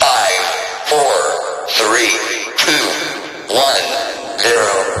3, 2, 1,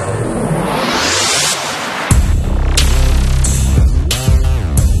 0.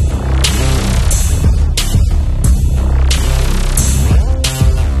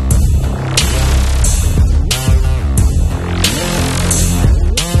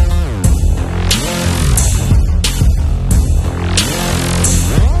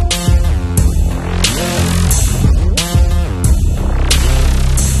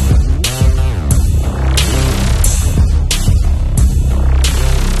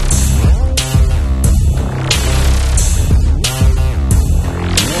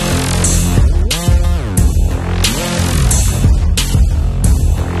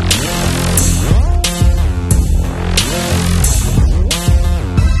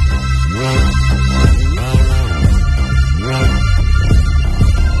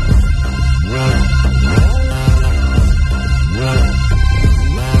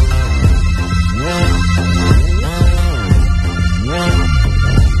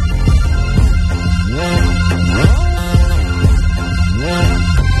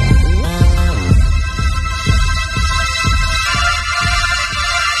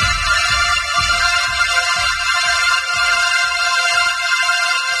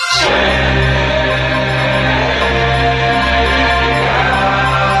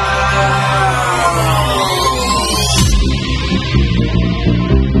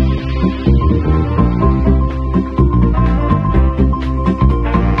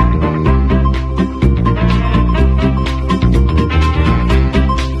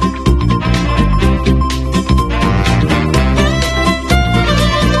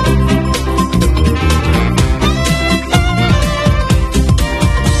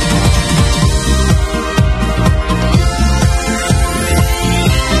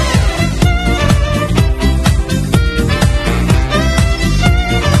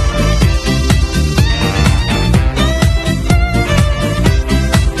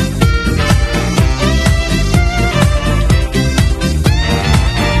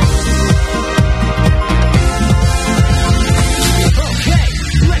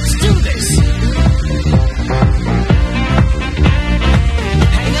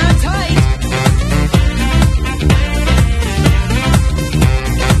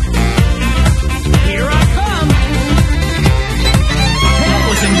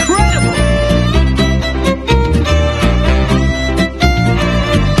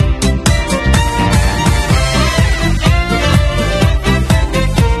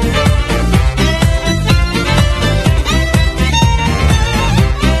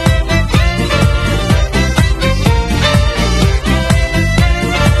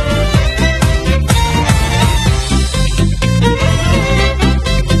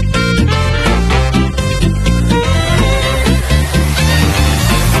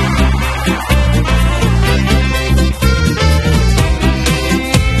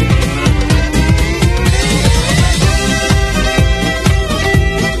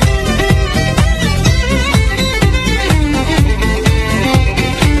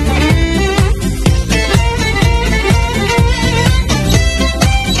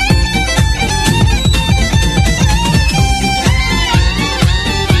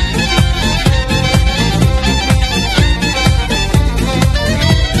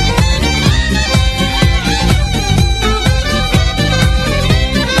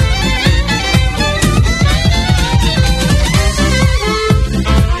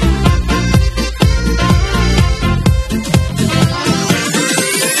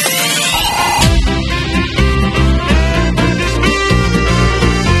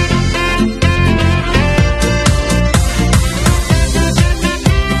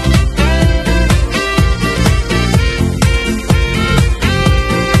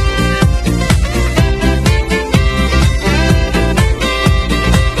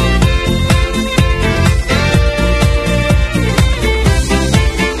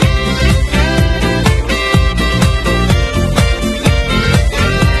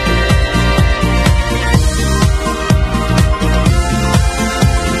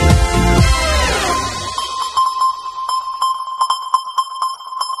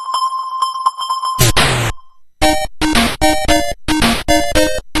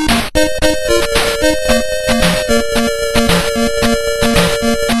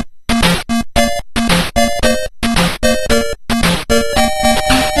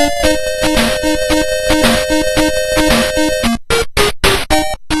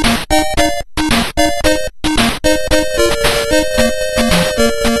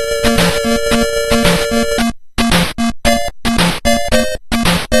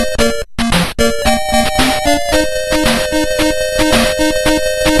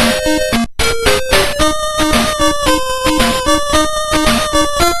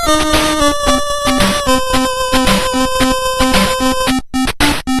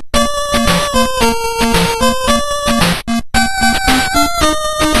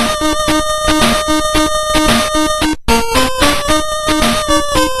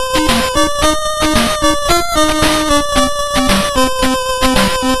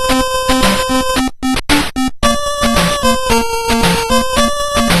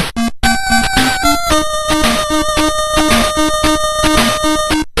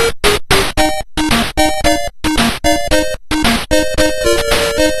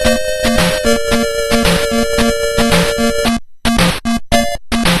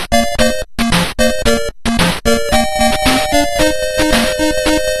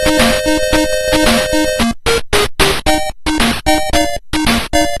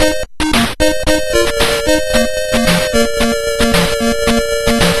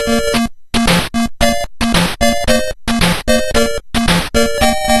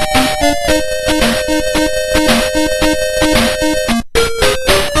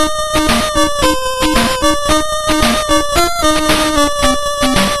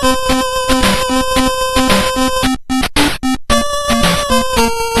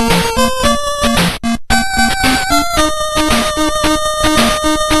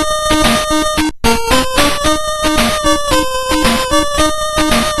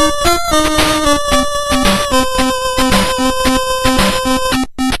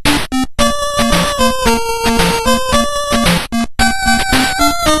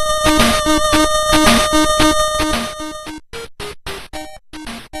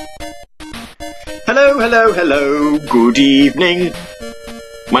 Hello, good evening.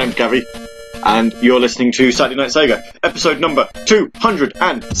 My name's Gavy, and you're listening to Saturday Night Sega, episode number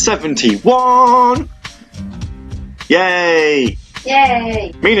 271. Yay!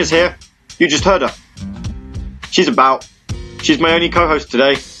 Yay! Mina's here. You just heard her. She's my only co-host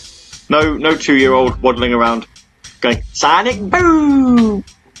today. No 2-year-old waddling around going, Sonic Boom!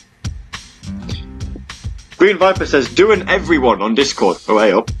 Green Viper says, doing everyone on Discord. Oh,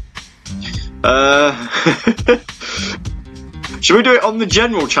 hey up. Should we do it on the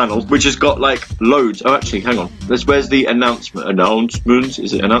general channel, which has got like loads? Oh, actually, hang on. Where's the announcement? Announcements?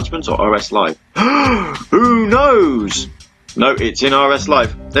 Is it announcements or RS Live? Who knows? No, it's in RS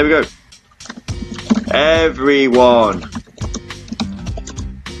Live. There we go. Everyone.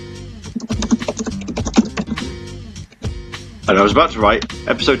 And I was about to write,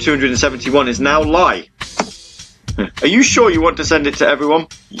 episode 271 is now live. Are you sure you want to send it to everyone?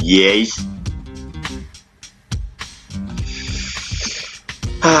 Yes.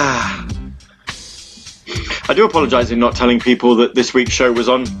 I do apologise in not telling people that this week's show was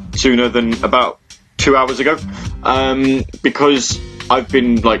on sooner than about 2 hours ago, because I've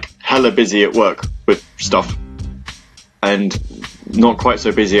been like hella busy at work with stuff and not quite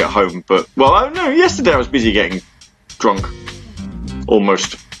so busy at home, but well, I don't know, yesterday I was busy getting drunk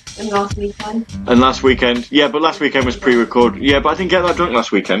almost. And last weekend, yeah, but last weekend was pre-record. Yeah, but I didn't get that drunk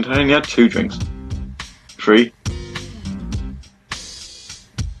last weekend. I only had 2 drinks. 3.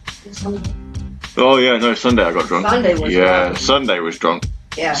 Oh yeah, no, Sunday I got drunk. Sunday was drunk. Sunday was drunk.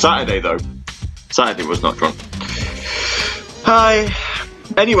 Yeah. Saturday though. Saturday was not drunk. Hi.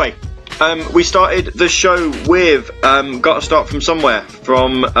 Anyway, we started the show with Gotta Start From Somewhere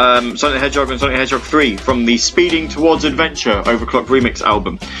from Sonic the Hedgehog and Sonic the Hedgehog 3 from the Speeding Towards Adventure Overclock Remix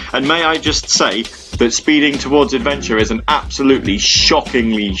album. And may I just say that Speeding Towards Adventure is an absolutely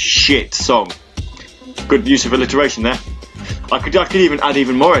shockingly shit song. Good use of alliteration there. I could even add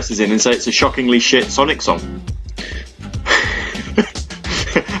even more S's in and say it's a shockingly shit Sonic song.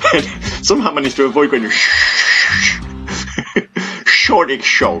 And somehow managed to avoid going Sonic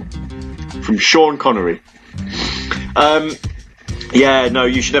Show from Sean Connery. Yeah, no,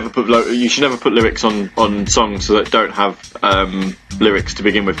 you should never put lyrics on songs that don't have lyrics to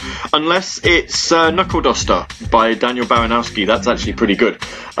begin with, unless it's Knuckle Duster by Daniel Baranowski. That's actually pretty good.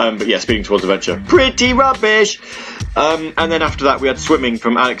 But yeah, Speeding Towards Adventure, pretty rubbish. And then after that we had Swimming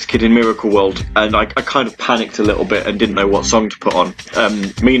from Alex Kidd in Miracle World, and I kind of panicked a little bit and didn't know what song to put on.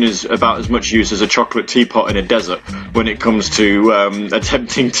 Mina's about as much use as a chocolate teapot in a desert when it comes to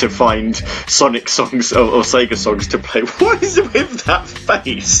attempting to find Sonic songs or Sega songs to play. What is it with that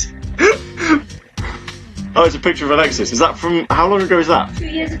face? Oh, it's a picture of Alexis. Is that from, how long ago is that? 2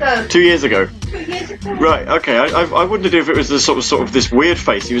 years ago. 2 years ago. 2 years ago. Right, okay. I wondered if it was the sort of this weird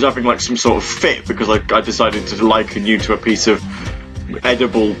face. He was having like some sort of fit because I decided to liken you to a piece of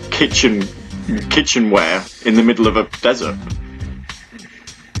edible kitchenware in the middle of a desert.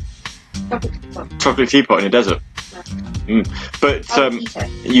 Chocolate teapot in a desert. Yeah. But Eat it.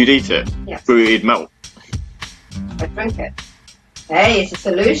 you'd eat it. Yes. But it'd melt. I'd drink it. Hey, it's a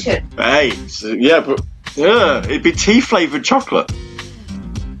solution. Hey, yeah, but it'd be tea-flavoured chocolate.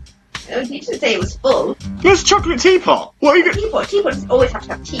 Oh, you didn't say it was full. It's a chocolate teapot. What are you going? Teapots always have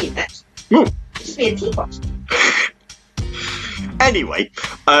to have tea in it. Oh. It should be a teapot. Anyway,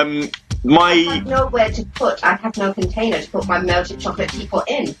 I have nowhere to put. I have no container to put my melted chocolate teapot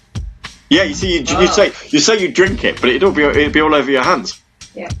in. Yeah, you see, you say you drink it, but it'd be all over your hands.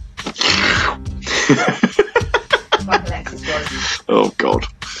 Yeah. Like Alexis was. Oh God.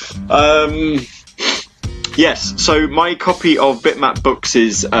 Yes. So my copy of Bitmap Books'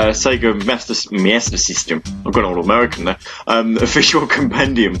 Sega Master System. I've gone all American there. Official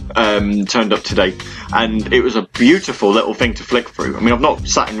compendium turned up today, and it was a beautiful little thing to flick through. I mean, I've not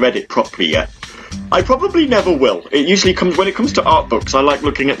sat and read it properly yet. I probably never will. It usually comes when it comes to art books. I like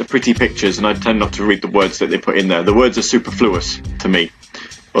looking at the pretty pictures, and I tend not to read the words that they put in there. The words are superfluous to me,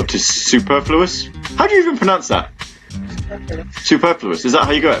 or to superfluous. How do you even pronounce that? Superfluous. Is that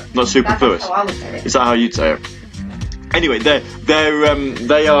how you go it? Not superfluous. That's how I would say it. Is that how you'd say it? Anyway, they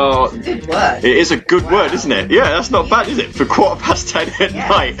are. It's a good word. It is a good word, isn't it? Yeah, that's not bad, is it? For 10:15 at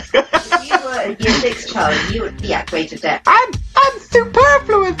night. If you were a year 6 child, you would be at greater depth. I'm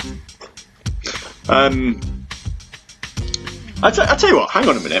superfluous. I tell you what. Hang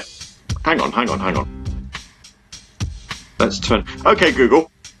on a minute. Hang on. Let's turn. Okay,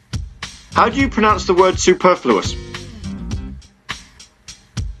 Google. How do you pronounce the word superfluous?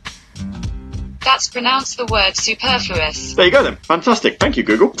 That's pronounced the word superfluous. There you go then. Fantastic. Thank you,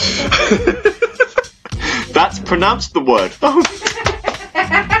 Google. That's pronounced the word. Oh.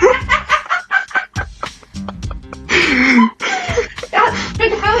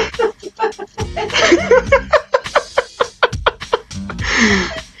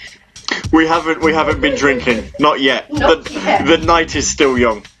 We haven't been drinking. Not yet. Not yet. The night is still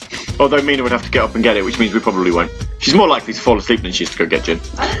young. Although Mina would have to get up and get it, which means we probably won't. She's more likely to fall asleep than she is to go get gin.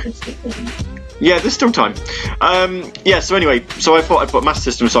 Yeah, there's still time. So anyway, so I thought I'd put Master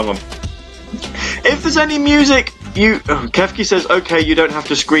System song on. If there's any music Kefki says, okay, you don't have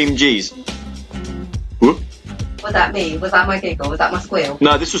to scream G's. Whoop. Was that me? Was that my giggle? Was that my squeal?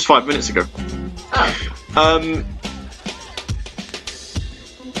 No, this was 5 minutes ago. Oh.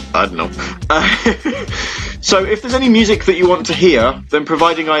 I don't know. So if there's any music that you want to hear, then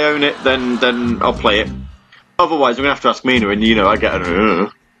providing I own it, then I'll play it. Otherwise, I'm going to have to ask Mina, and I get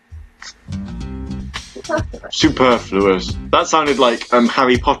an Superfluous. That sounded like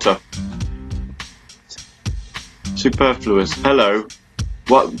Harry Potter. Superfluous. Hello.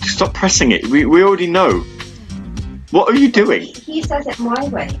 What? Stop pressing it. We already know. What are you doing? He says it my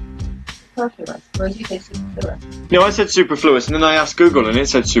way. Superfluous. Whereas you say superfluous. No, I said superfluous, and then I asked Google, and it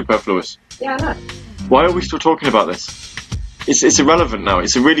said superfluous. Yeah, I know. Why are we still talking about this? It's irrelevant now.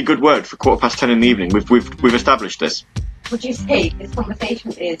 It's a really good word for 10:15 in the evening. We've established this. Would you say this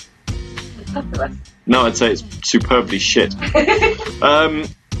conversation is superfluous? No, I'd say it's superbly shit.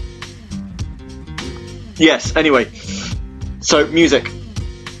 Yes. Anyway, so music,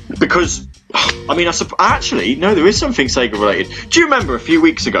 because actually no, there is something Sega related. Do you remember a few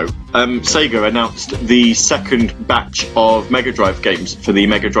weeks ago, Sega announced the second batch of Mega Drive games for the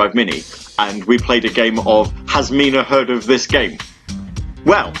Mega Drive Mini, and we played a game of Has Mina Heard of This Game?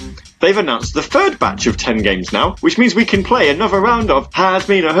 Well, they've announced the third batch of 10 games now, which means we can play another round of Has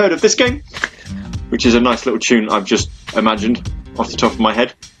Mina Heard of This Game? Which is a nice little tune I've just imagined off the top of my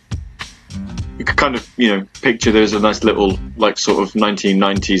head. You could kind of, picture there's a nice little, sort of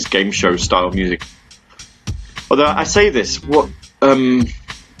 1990s game show style music. Although I say this,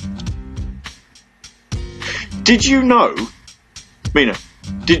 did you know, Mina,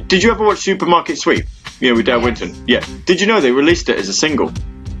 did you ever watch Supermarket Sweep? With Dale Winton? Yeah. Did you know they released it as a single?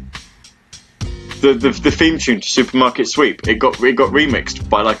 The theme tune to Supermarket Sweep, it got remixed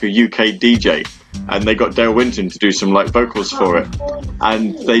by a UK DJ, and they got Dale Winton to do some vocals for it,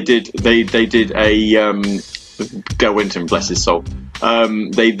 and they did a Dale Winton, bless his soul.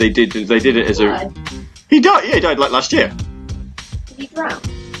 They did it as a. He died. Yeah, he died last year. Did he drown?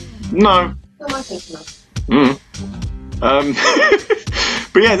 No. Who am I thinking of?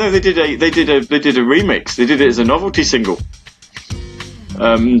 But yeah, no, they did a remix. They did it as a novelty single.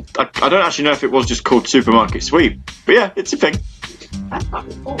 I don't actually know if it was just called Supermarket Sweep, but yeah, it's a thing. That's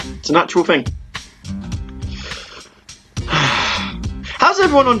fucking cool. It's an actual thing. How's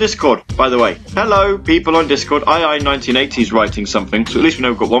everyone on Discord, by the way? Hello, people on Discord. II1980's writing something, so at least we know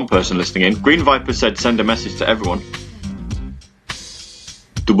we've got one person listening in. Green Viper said send a message to everyone.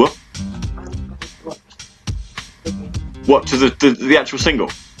 To what? What, to the actual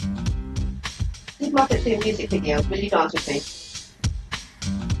single? Supermarket Sweep music video. Will you dance with me?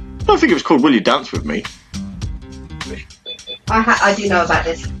 I don't think it was called Will You Dance With Me. I do know about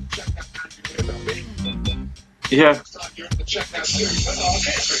this. Yeah.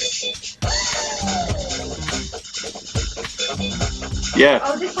 Yeah.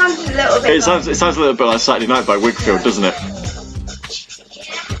 Oh, this sounds a little bit. It sounds a little bit like Saturday Night by Whigfield, doesn't it?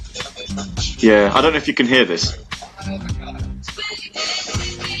 Yeah. I don't know if you can hear this.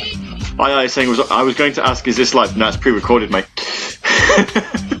 I saying I was going to ask, is this live? No, it's pre-recorded, mate.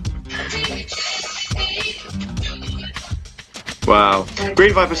 Wow.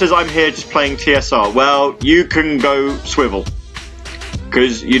 Green Viper says, I'm here just playing TSR. Well, you can go swivel.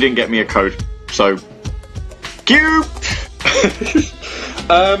 Because you didn't get me a code. So, cue!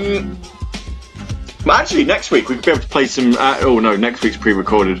 But actually, next week we could be able to play some... oh no, next week's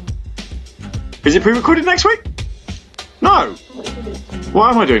pre-recorded. Is it pre-recorded next week? No!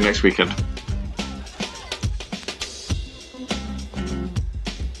 What am I doing next weekend?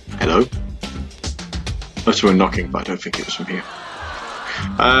 Hello? Oh, someone knocking, but I don't think it was from here.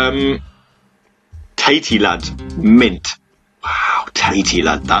 Tatey Lad. Mint. Wow, Tatey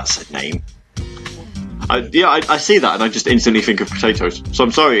Lad, that's a name. I see that and I just instantly think of potatoes. So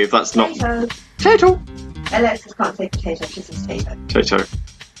I'm sorry if that's not... Potato! Alexis can't say potato, she says potato. Potato.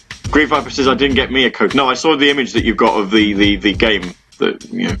 Green Viper says, I didn't get me a code. No, I saw the image that you've got of the game. That,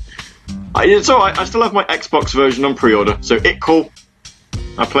 it's alright, I still have my Xbox version on pre-order, so cool.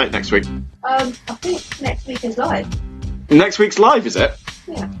 I'll play it next week. I think next week is live. Next week's live, is it?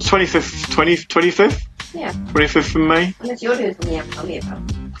 Yeah. 25th? Yeah. 25th of May? Unless you're doing something you haven't told me about.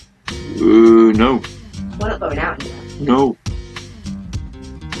 No. We're not going out anywhere. No.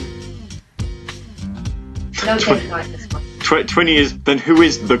 No date night this month. 20 is... Then who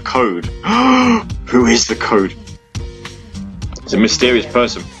is the code? Who is the code? It's a mysterious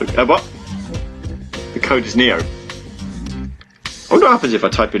person. What? code is Neo. I wonder what happens if I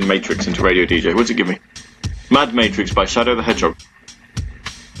type in Matrix into Radio DJ. What's it give me? Mad Matrix by Shadow the Hedgehog.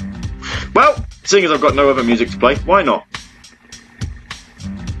 Well, seeing as I've got no other music to play, why not?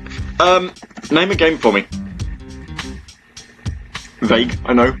 Name a game for me. Vague,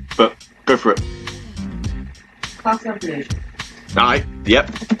 I know, but go for it. Castle of Illusion. Aye,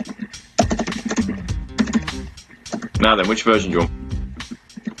 yep. Now then, which version do you want?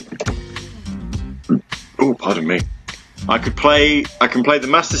 Oh, pardon me. I can play the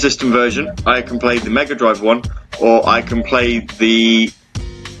Master System version, I can play the Mega Drive one, or I can play the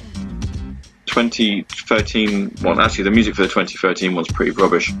 2013 one. Actually, the music for the 2013 one's pretty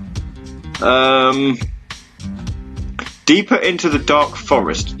rubbish. Deeper into the Dark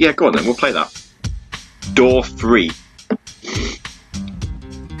Forest. Yeah, go on then, we'll play that. Door 3.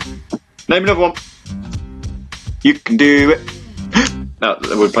 Name another one. You can do it. No,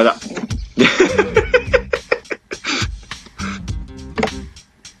 we'll play that.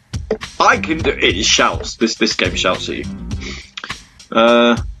 I can do it. It shouts. This game shouts at you.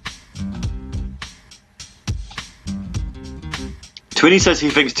 Twinny says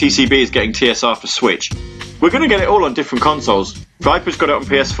he thinks TCB is getting TSR for Switch. We're going to get it all on different consoles. Viper's got it on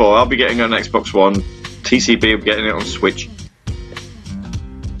PS4. I'll be getting it on Xbox One. TCB will be getting it on Switch.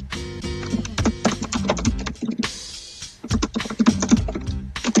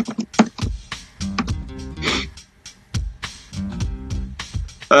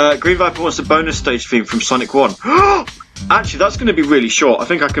 Green Viper wants a bonus stage theme from Sonic 1. Actually, that's going to be really short. I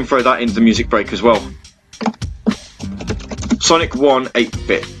think I can throw that into the music break as well. Sonic 1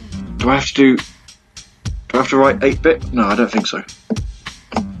 8-bit. Do I have to write 8-bit? No, I don't think so.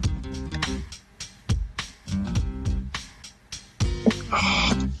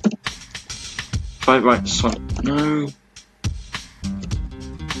 If I write Sonic... No.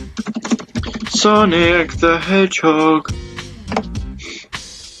 Sonic the Hedgehog.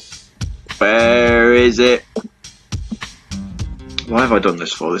 Where is it? Why have I done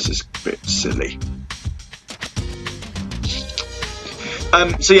this for? This is a bit silly.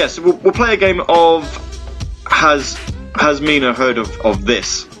 So yes, we'll play a game of Has Mina heard of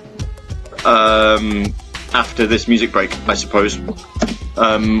this? After this music break, I suppose.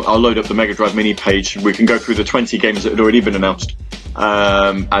 I'll load up the Mega Drive Mini page. We can go through the 20 games that had already been announced.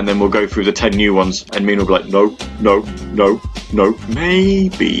 And then we'll go through the 10 new ones, and Mina will be like, no, no, no, no,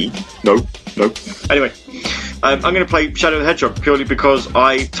 maybe, no, no. Anyway, I'm going to play Shadow the Hedgehog purely because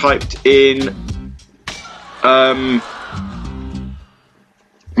I typed in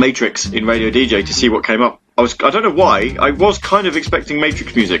Matrix in Radio DJ to see what came up. I don't know why, I was kind of expecting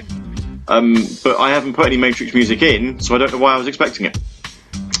Matrix music, but I haven't put any Matrix music in, so I don't know why I was expecting it.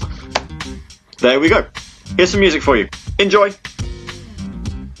 There we go. Here's some music for you. Enjoy!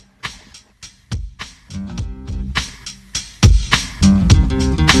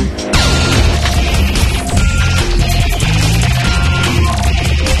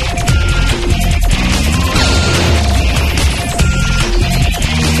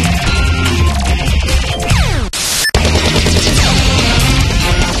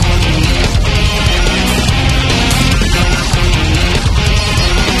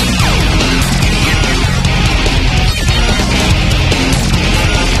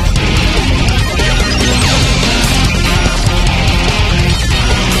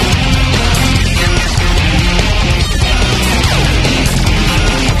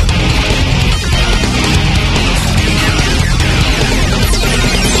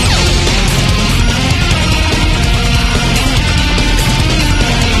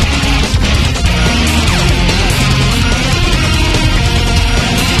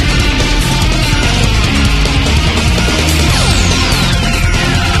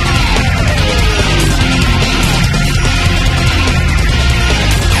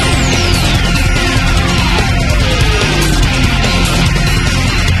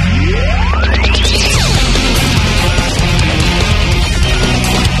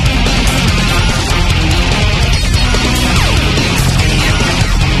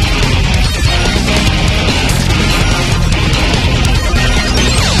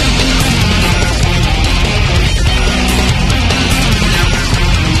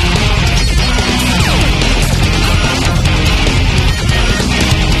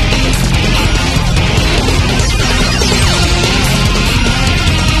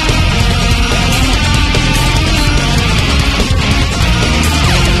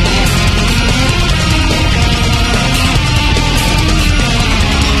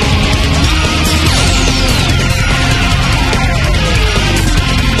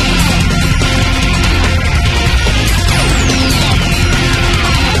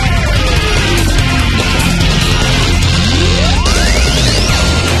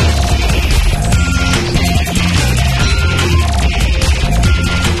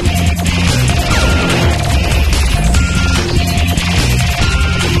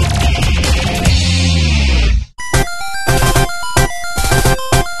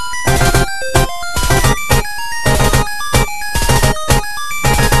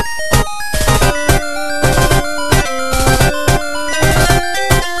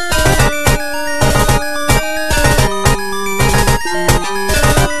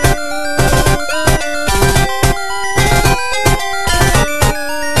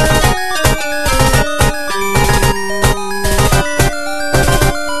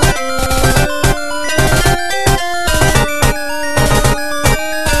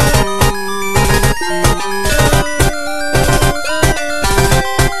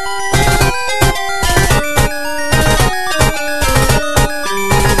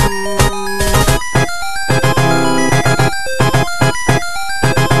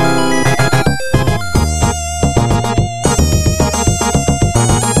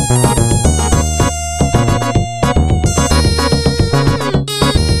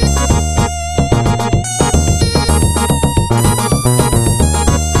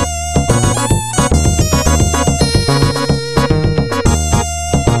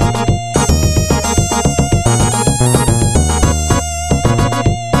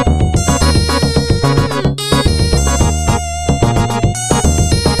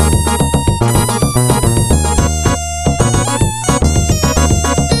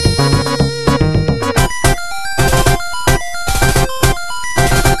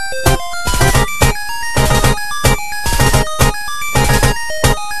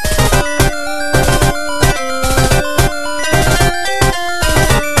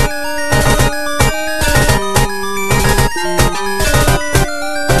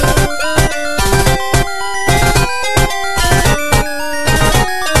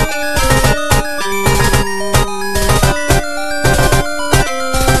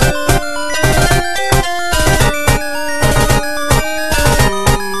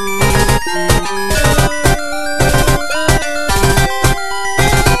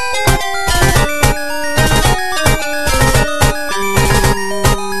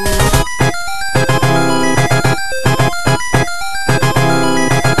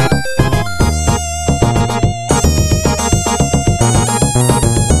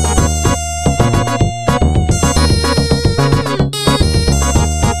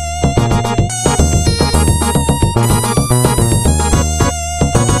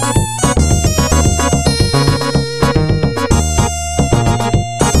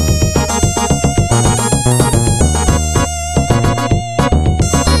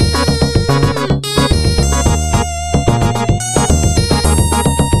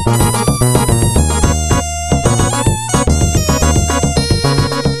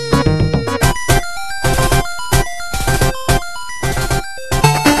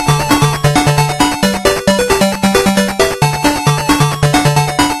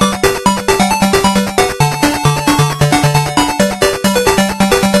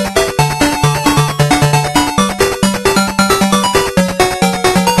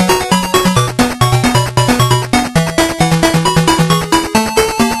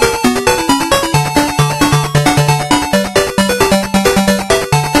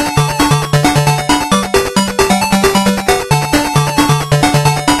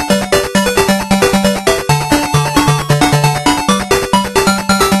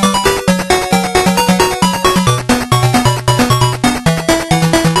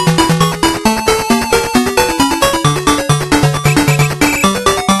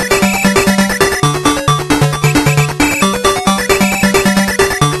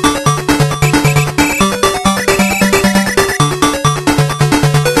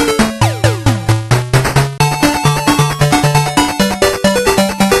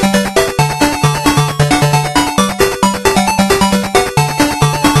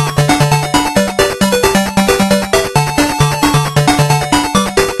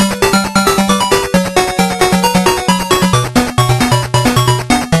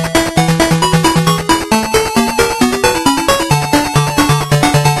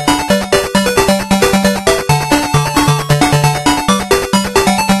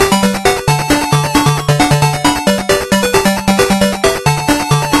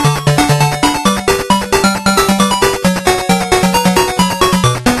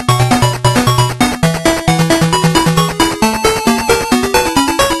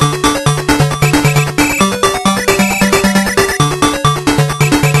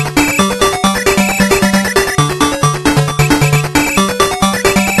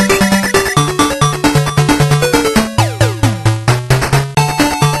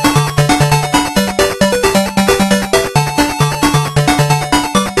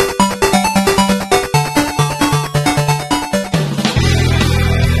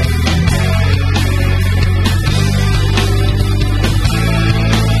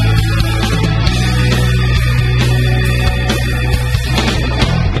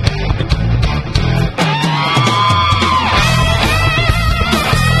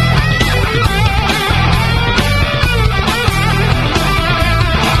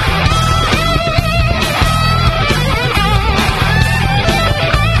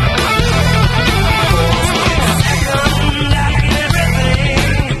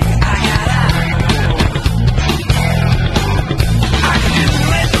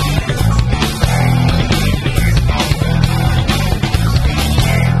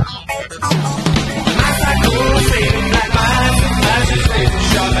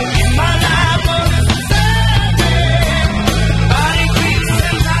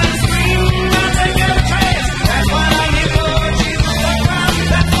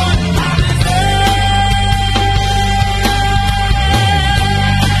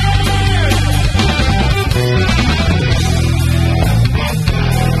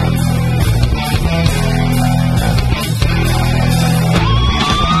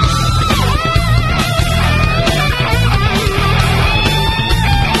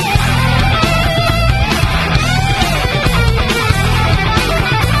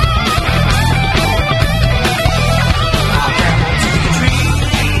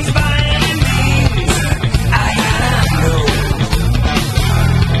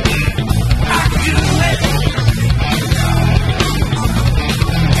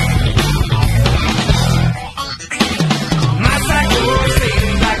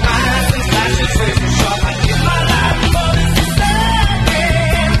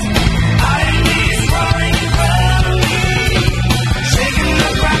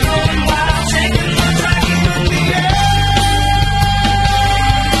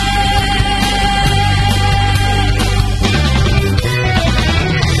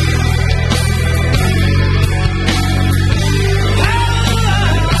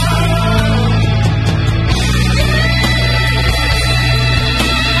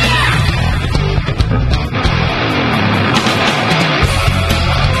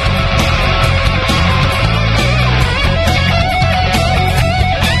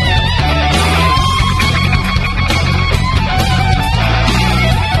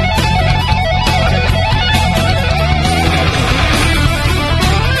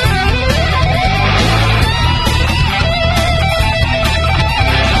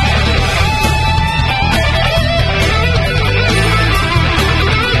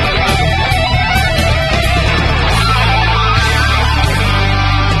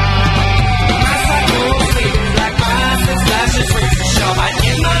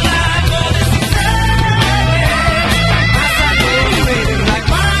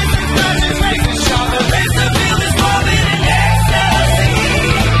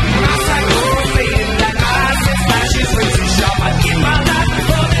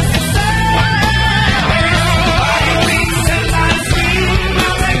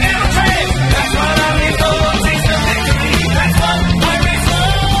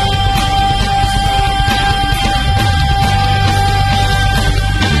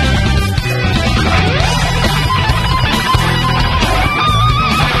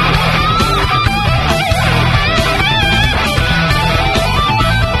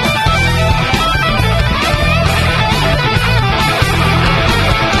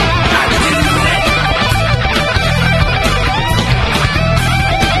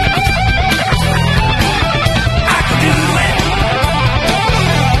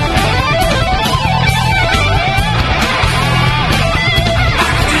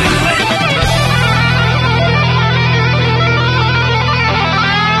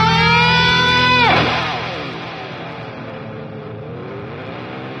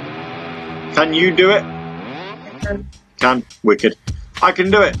 Can you do it? Can. Wicked. I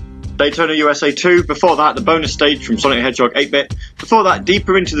can do it. Daytona USA 2. Before that, the bonus stage from Sonic the Hedgehog 8-bit. Before that,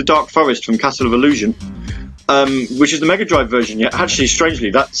 Deeper into the Dark Forest from Castle of Illusion, which is the Mega Drive version. Yeah, actually,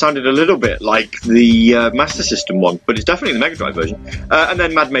 strangely, that sounded a little bit like the Master System one, but it's definitely the Mega Drive version. And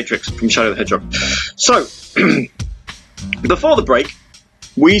then Mad Matrix from Shadow the Hedgehog. So, before the break,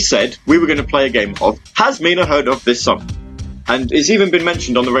 we said we were going to play a game of Has Mina Heard of This Song? And it's even been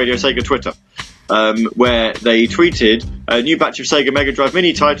mentioned on the Radio Sega Twitter, where they tweeted, a new batch of Sega Mega Drive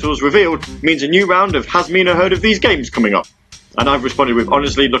Mini titles revealed means a new round of Has Mina Heard of These Games coming up? And I've responded with,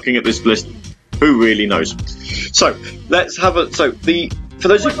 honestly, looking at this list, who really knows? So, let's have a... So, for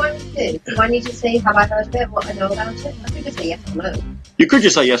those What do I need to do? Do I need to say, have I heard of it, what I know about it? I could just say yes or no. You could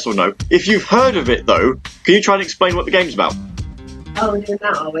just say yes or no. If you've heard of it, though, can you try and explain what the game's about? Oh, we're doing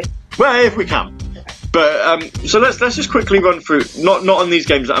that, are we? Well, if we can. But so let's just quickly run through, not on these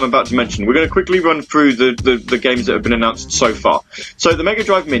games that I'm about to mention. We're going to quickly run through the games that have been announced so far. So the Mega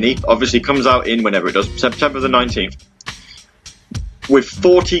Drive Mini obviously comes out in whenever it does, September the 19th, with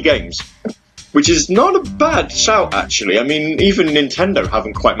 40 games, which is not a bad shout actually. I mean, even Nintendo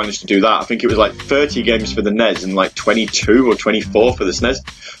haven't quite managed to do that. I think it was like 30 games for the NES and like 22 or 24 for the SNES.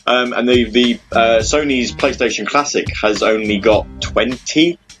 And the Sony's PlayStation Classic has only got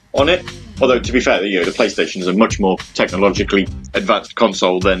 20 on it. Although, to be fair, the PlayStation is a much more technologically advanced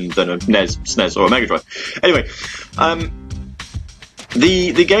console than a NES, SNES, or a Mega Drive. Anyway,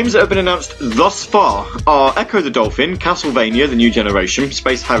 the games that have been announced thus far are Echo the Dolphin, Castlevania, The New Generation,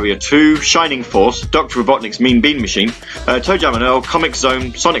 Space Harrier 2, Shining Force, Dr. Robotnik's Mean Bean Machine, ToeJam and Earl, Comic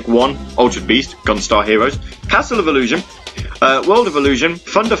Zone, Sonic 1, Altered Beast, Gunstar Heroes, Castle of Illusion, World of Illusion,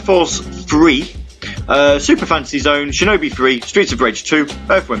 Thunder Force 3, Super Fantasy Zone, Shinobi 3, Streets of Rage 2,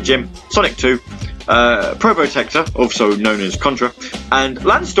 Earthworm Jim, Sonic 2, Probotector, also known as Contra, and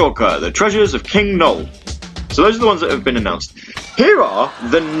Landstalker, The Treasures of King Null. So those are the ones that have been announced. Here are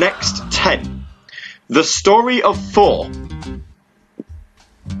the next 10. The Story of 4.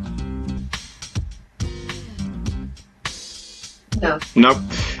 No.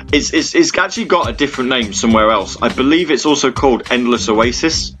 It's actually got a different name somewhere else. I believe it's also called Endless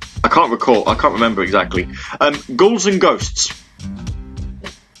Oasis. I can't remember exactly. Ghouls and Ghosts.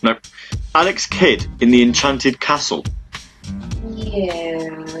 No. Alex Kidd in the Enchanted Castle.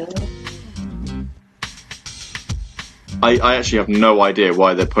 Yeah. I actually have no idea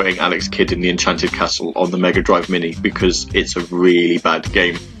why they're putting Alex Kidd in the Enchanted Castle on the Mega Drive Mini, because it's a really bad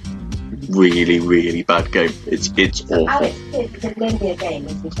game. Really, really bad game. It's awful. Alex Kidd is a linear game,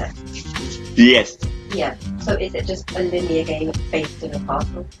 isn't it? Yes. Yeah. So is it just a linear game based in a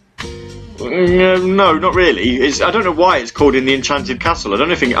castle? No, not really. I don't know why it's called In the Enchanted Castle. I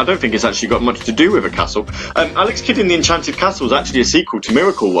don't think it's actually got much to do with a castle. Alex Kidd in the Enchanted Castle is actually a sequel to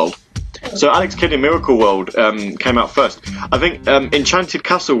Miracle World. So Alex Kidd in Miracle World came out first. I think Enchanted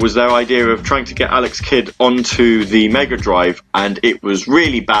Castle was their idea of trying to get Alex Kidd onto the Mega Drive, and it was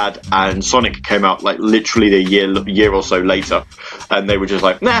really bad, and Sonic came out like literally a year or so later, and they were just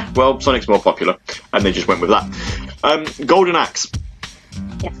like, nah, well, Sonic's more popular, and they just went with that. Golden Axe.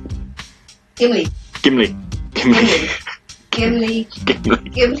 Yes. Gimli.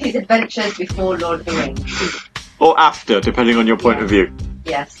 Gimli's adventures before Lord of the Rings. Or after, depending on your point of view.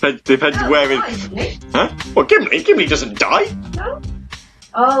 Yes. Depends where it... Huh? Well, Gimli doesn't die. No?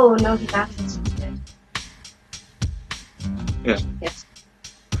 Oh, no, his ancestors did. Yes.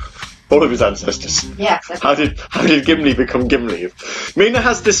 All of his ancestors. Yes. How did Gimli become Gimli? Mina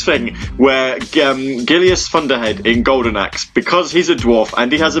has this thing where Gilius Thunderhead in Golden Axe, because he's a dwarf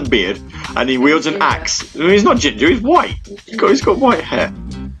and he has a beard and he wields an axe. I mean, he's not ginger, he's white. He's got white hair.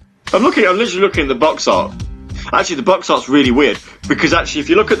 I'm literally looking at the box art. Actually, the box art's really weird, because actually, if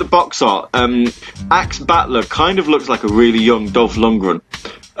you look at the box art, Axe Battler kind of looks like a really young Dolph Lundgren.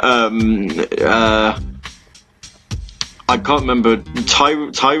 I can't remember,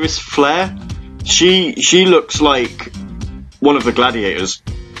 Tyrus Flair? She looks like one of the gladiators.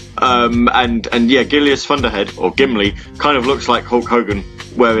 And yeah, Gilius Thunderhead, or Gimli, kind of looks like Hulk Hogan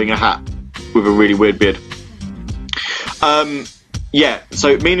wearing a hat with a really weird beard. Yeah,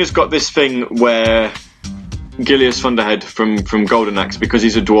 so Mina's got this thing where Gilius Thunderhead from Golden Axe, because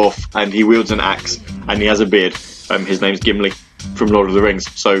he's a dwarf and he wields an axe and he has a beard, his name's Gimli from Lord of the Rings,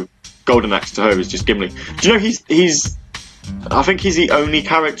 so Golden Axe to her is just Gimli. Do you know he's I think he's the only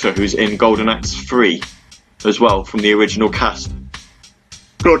character who's in Golden Axe 3 as well, from the original cast.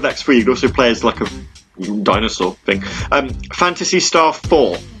 Golden Axe 3, you can also play as like a dinosaur thing. Phantasy Star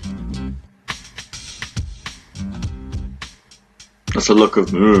 4. That's a look of...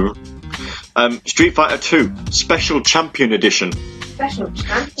 Street Fighter 2 Special Champion Edition. Special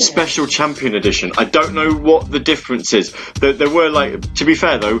Champion. Special Champion Edition. I don't know what the difference is. There were, like, to be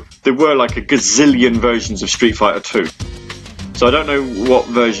fair though, there were like a gazillion versions of Street Fighter 2. So I don't know what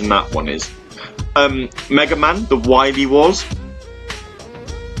version that one is. Mega Man, the Wily Wars.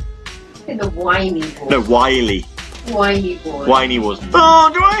 The Whiny Wars. No, Wily. Whiny Wars. Whiny Wars. Oh,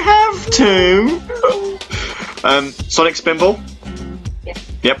 do I have to? Sonic Spinball. Yeah.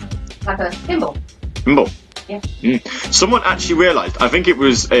 Yep. Like a pinball. Spinball. Yeah. Someone actually realised. I think it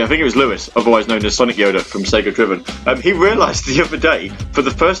was Lewis, otherwise known as Sonic Yoda from Sega Driven. He realised the other day, for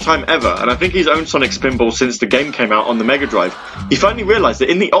the first time ever, and I think he's owned Sonic Spinball since the game came out on the Mega Drive. He finally realised that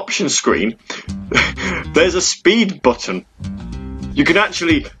in the options screen, there's a speed button. You can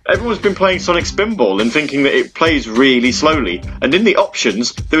actually. Everyone's been playing Sonic Spinball and thinking that it plays really slowly, and in the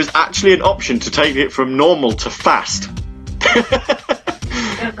options, there is actually an option to take it from normal to fast.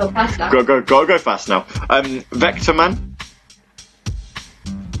 Go fast now. Go fast now. Vector Man.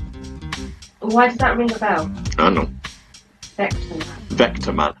 Why does that ring a bell? I don't know. Vector Man.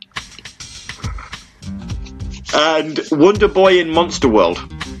 Vector Man. And Wonder Boy in Monster World.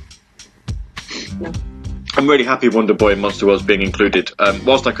 No. I'm really happy Wonder Boy in Monster World's being included.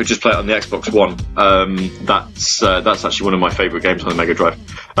 Whilst I could just play it on the Xbox One, that's actually one of my favourite games on the Mega Drive.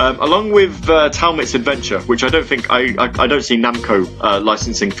 Along with Talmit's Adventure, which I don't think I don't see Namco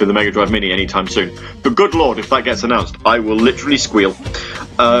licensing for the Mega Drive Mini anytime soon. But good lord, if that gets announced, I will literally squeal.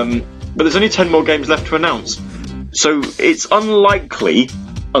 But there's only 10 more games left to announce, so it's unlikely,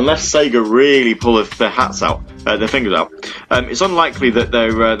 unless Sega really pull their hats out, their fingers out, it's unlikely that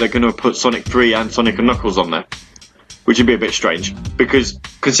they're going to put Sonic 3 and Sonic and Knuckles on there, which would be a bit strange, because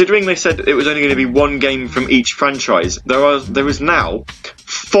considering they said it was only going to be one game from each franchise, there is now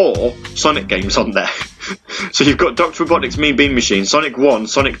 4 Sonic games on there. So you've got Dr. Robotnik's Mean Bean Machine, Sonic 1,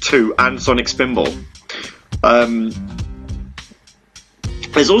 Sonic 2, and Sonic Spinball.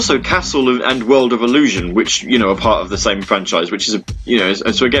 There's also Castle and World of Illusion, which, you know, are part of the same franchise, which is,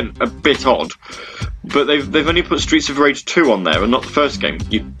 so again, a bit odd. But they've only put Streets of Rage 2 on there, and not the first game.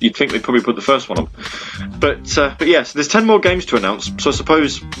 You'd think they'd probably put the first one on. But yeah, so there's 10 more games to announce, so I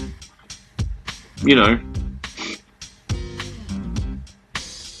suppose, the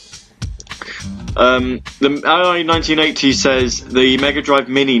AI 1980 says the Mega Drive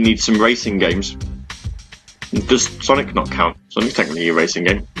Mini needs some racing games. Does Sonic not count? Sonic's technically a racing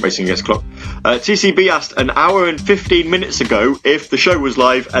game. Racing against clock. TCB asked an hour and 15 minutes ago if the show was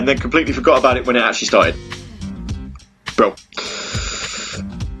live, and then completely forgot about it when it actually started. Bro.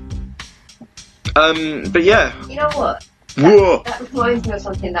 But yeah. You know what? Whoa. That reminds me of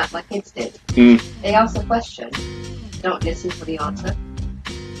something that my kids did. They asked a question. Don't listen for the answer.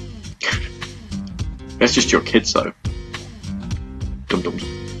 That's just your kids, though. Dum-dums.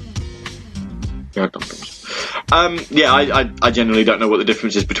 Yeah, dum-dums. Yeah, I generally don't know what the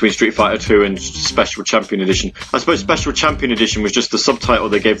difference is between Street Fighter 2 and Special Champion Edition. I suppose Special Champion Edition was just the subtitle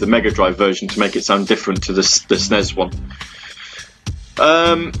they gave the Mega Drive version to make it sound different to the SNES one.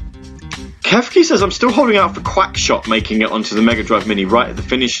 Kefki says, I'm still holding out for Quackshot making it onto the Mega Drive Mini right at the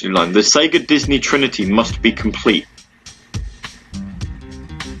finishing line. The Sega Disney Trinity must be complete.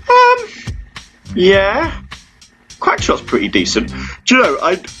 Yeah. Quackshot's pretty decent. Do you know,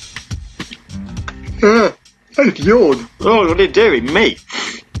 I yawned. Oh, dearie me.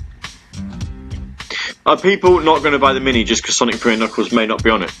 Are people not going to buy the Mini just because Sonic 3 and Knuckles may not be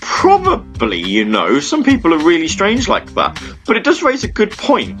on it? Probably, some people are really strange like that. But it does raise a good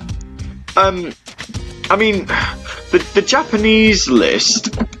point. I mean, the Japanese list,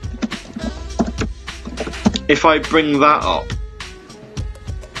 if I bring that up,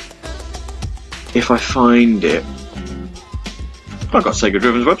 if I find it, I've got Sega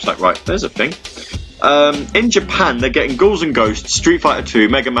Driven's website right, there's a thing. In Japan, they're getting Ghouls and Ghosts, Street Fighter 2,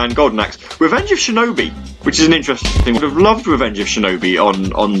 Mega Man, Golden Axe, Revenge of Shinobi, which is an interesting thing. Would have loved Revenge of Shinobi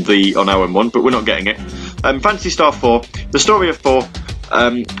on our M1, but we're not getting it. Phantasy Star 4, The Story of 4,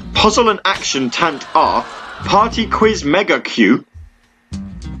 Puzzle and Action Tant R, Party Quiz Mega Q,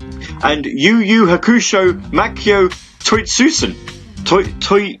 and Yu Yu Hakusho Makyo Toitsusen.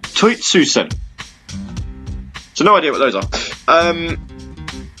 Toitsusen. So no idea what those are.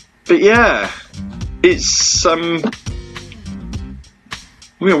 But yeah. It's why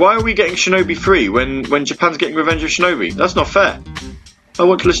are we getting Shinobi 3 when Japan's getting Revenge of Shinobi? That's not fair. I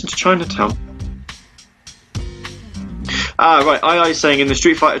want to listen to Chinatown. Right, II saying in the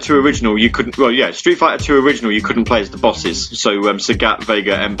Street Fighter 2 original you couldn't, Street Fighter 2 original you couldn't play as the bosses, so Sagat,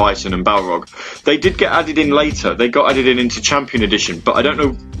 Vega, M. Bison and Balrog. They did get added in later, they got added in into Champion Edition, but I don't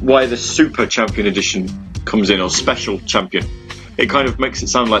know why the Super Champion Edition comes in, or Special Champion. It kind of makes it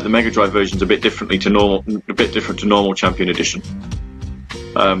sound like the Mega Drive version's a bit different to normal Champion Edition.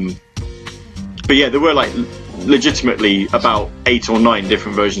 But yeah, there were like legitimately about 8 or 9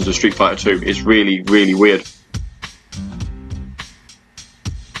 different versions of Street Fighter 2. It's really, really weird.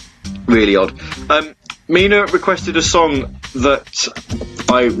 Really odd. Mina requested a song that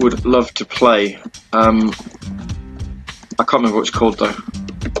I would love to play. I can't remember what it's called though.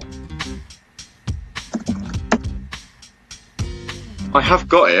 I have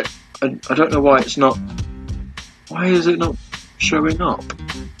got it, and I don't know why it's not. Why is it not showing up?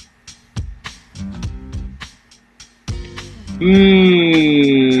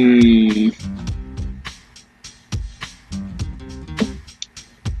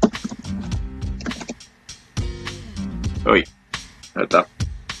 Oh, wait. Heard that.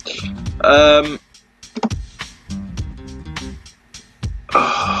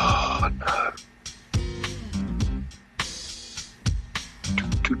 Oh no.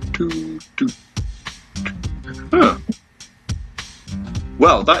 Huh.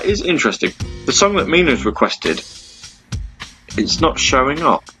 Well, that is interesting. The song that Mina's requested, it's not showing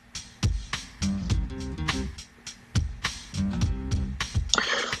up.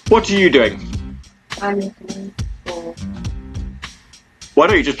 What are you doing? I'm looking for. Why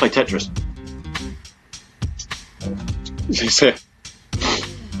don't you just play Tetris? It's here.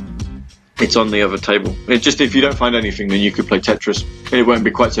 It's on the other table. It's just if you don't find anything, then you could play Tetris. It won't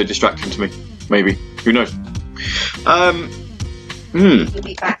be quite so distracting to me. Maybe. Who knows? You'll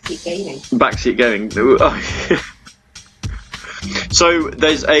be backseat gaming. Backseat gaming. So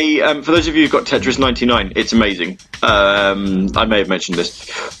there's a for those of you who've got Tetris 99, it's amazing. I may have mentioned this.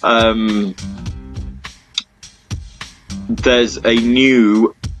 There's a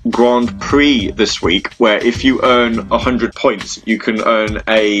new Grand Prix this week where if you earn 100 points, you can earn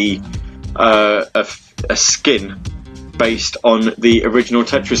a skin based on the original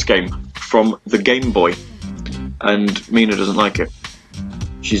Tetris game from the Game Boy, and Mina doesn't like it.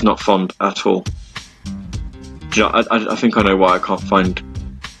 She's not fond at all. Do you know, I think I know why I can't find.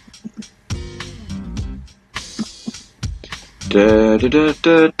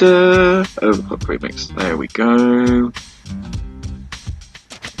 Overclock remix. There we go.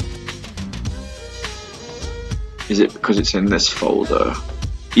 Is it because it's in this folder?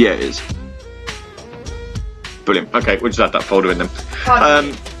 Yeah, it is. Brilliant. Okay, we'll just add that folder in then.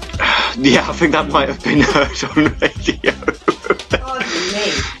 Yeah, I think that might have been heard on radio. Pardon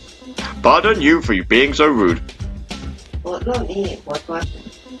me. Pardon you for you being so rude. Well, not me, it was what?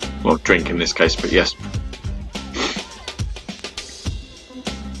 Well, drink in this case, but yes.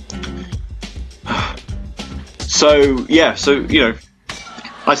 So, yeah, you know,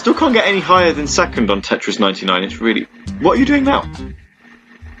 I still can't get any higher than second on Tetris 99. It's really... What are you doing now?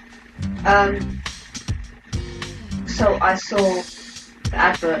 So I saw the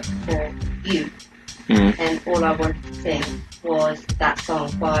advert for you, and all I wanted to sing was that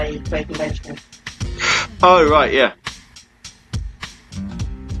song by Breaking Benjamin. Oh, right, yeah.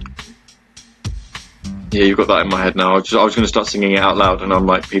 Yeah, you've got that in my head now. I was going to start singing it out loud, and I'm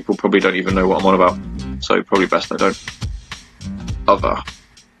like, people probably don't even know what I'm on about. So probably best I don't. Other.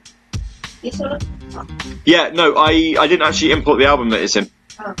 You saw it? Oh. Yeah, no, I didn't actually import the album that it's in.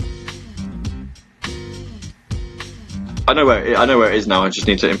 Oh. I know where it is now. I just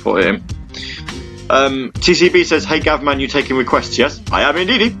need to import it in. TCB says, "Hey Gavman, you taking requests?" Yes, I am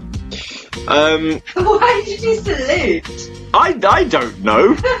indeed. Why did you salute? I don't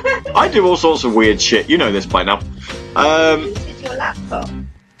know. I do all sorts of weird shit. You know this by now. You did your laptop.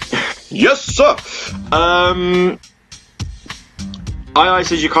 Yes, sir. II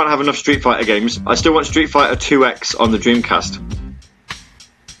says you can't have enough Street Fighter games. I still want Street Fighter 2X on the Dreamcast.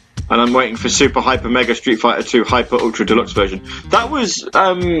 And I'm waiting for Super Hyper Mega Street Fighter 2 Hyper Ultra Deluxe version. That was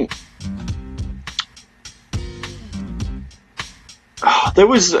there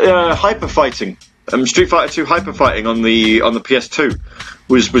was hyper fighting. Street Fighter 2 hyper fighting on the PS2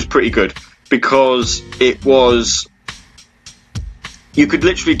 was pretty good because it was, you could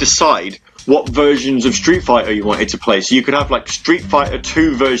literally decide what versions of Street Fighter you wanted to play. So you could have like Street Fighter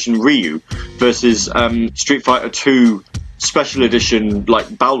 2 version Ryu versus Street Fighter 2 Special Edition like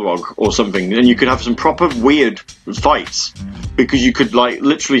Balrog or something, and you could have some proper weird fights because you could like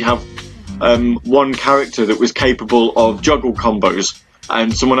literally have one character that was capable of juggle combos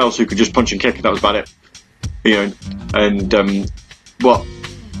and someone else who could just punch and kick, and that was about it. You know, and what?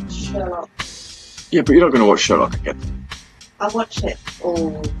 Sherlock. Yeah, but you're not going to watch Sherlock again. I watch it all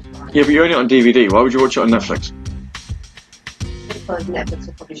the time. Yeah, but you own it on DVD. Why would you watch it on Netflix? Because Netflix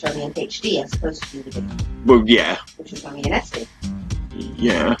will probably show me in HD as opposed to DVD, Well, yeah. which will show me in SD.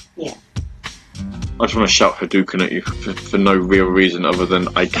 Yeah. Yeah. I just want to shout Hadouken at you for no real reason other than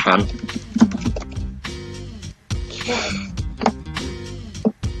I can.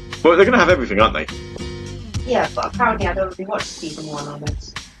 Well, they're going to have everything, aren't they? Yeah, but apparently I'd already watched season 1 on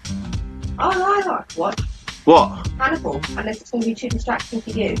this. Oh, I like to watch What? Hannibal, unless it's going to be too distracting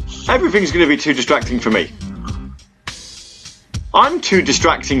for you. Everything's going to be too distracting for me. I'm too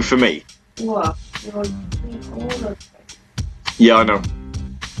distracting for me. You are. You're all of Yeah, I know.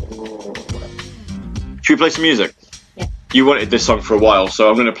 oh. Should we play some music? Yeah. You wanted this song for a while, so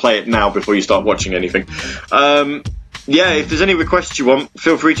I'm going to play it now before you start watching anything. Yeah, if there's any requests you want,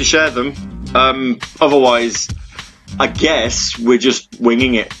 feel free to share them. Otherwise, I guess we're just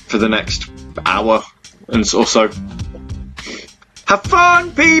winging it for the next hour and or so. Have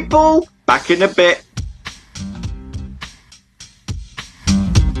fun, people! Back in a bit.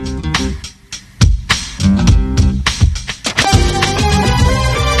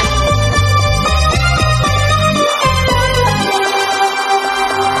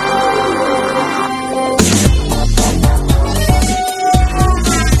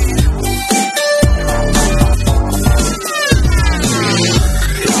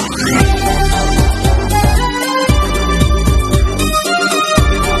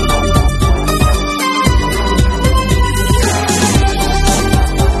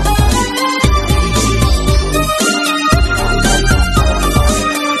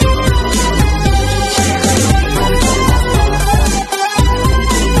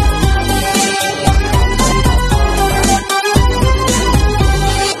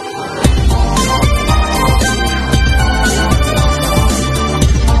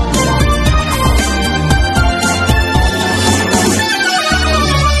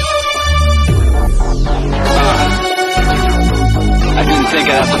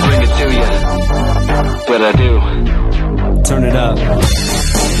 But I do. Turn it up.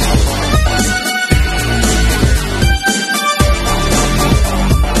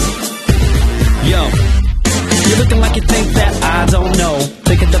 Yo, you're looking like you think that I don't know.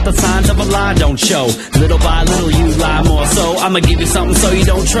 Thinking that the signs of a lie don't show. Little by little you lie more. So I'ma give you something so you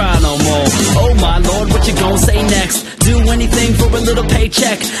don't try no more. Oh my lord, what you gonna say next? Do anything for a little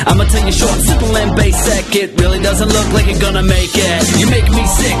paycheck. I'ma tell you short, simple and basic. It really doesn't look like you're gonna make it. You make me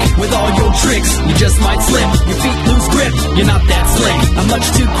sick with all your tricks. You just might slip, your feet lose grip. You're not that slick, I'm much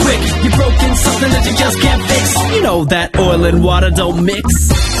too quick. You're broken, something that you just can't fix. You know that oil and water don't mix.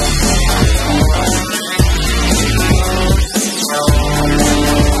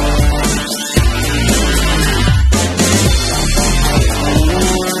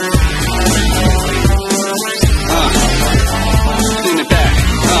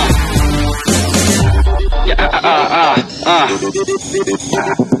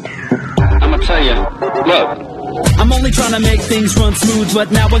 I'ma tell you, look, I'm only trying to make things run smooth,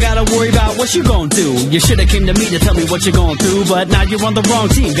 but now I gotta worry about what you gon' do. You shoulda came to me to tell me what you're going through, but now you're on the wrong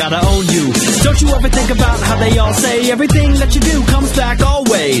team, gotta own you. Don't you ever think about how they all say everything that you do comes back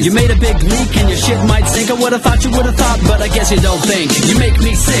always? You made a big leak and your shit might sink. I would've thought you would've thought, but I guess you don't think. You make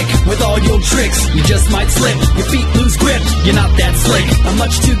me sick with all your tricks. You just might slip, your feet lose grip. You're not that slick, I'm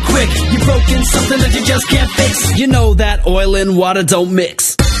much too quick. You're broken, something that you just can't fix. You know that oil and water don't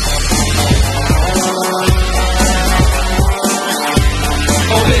mix.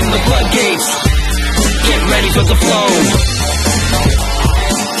 Open the floodgates. Get ready for the flow.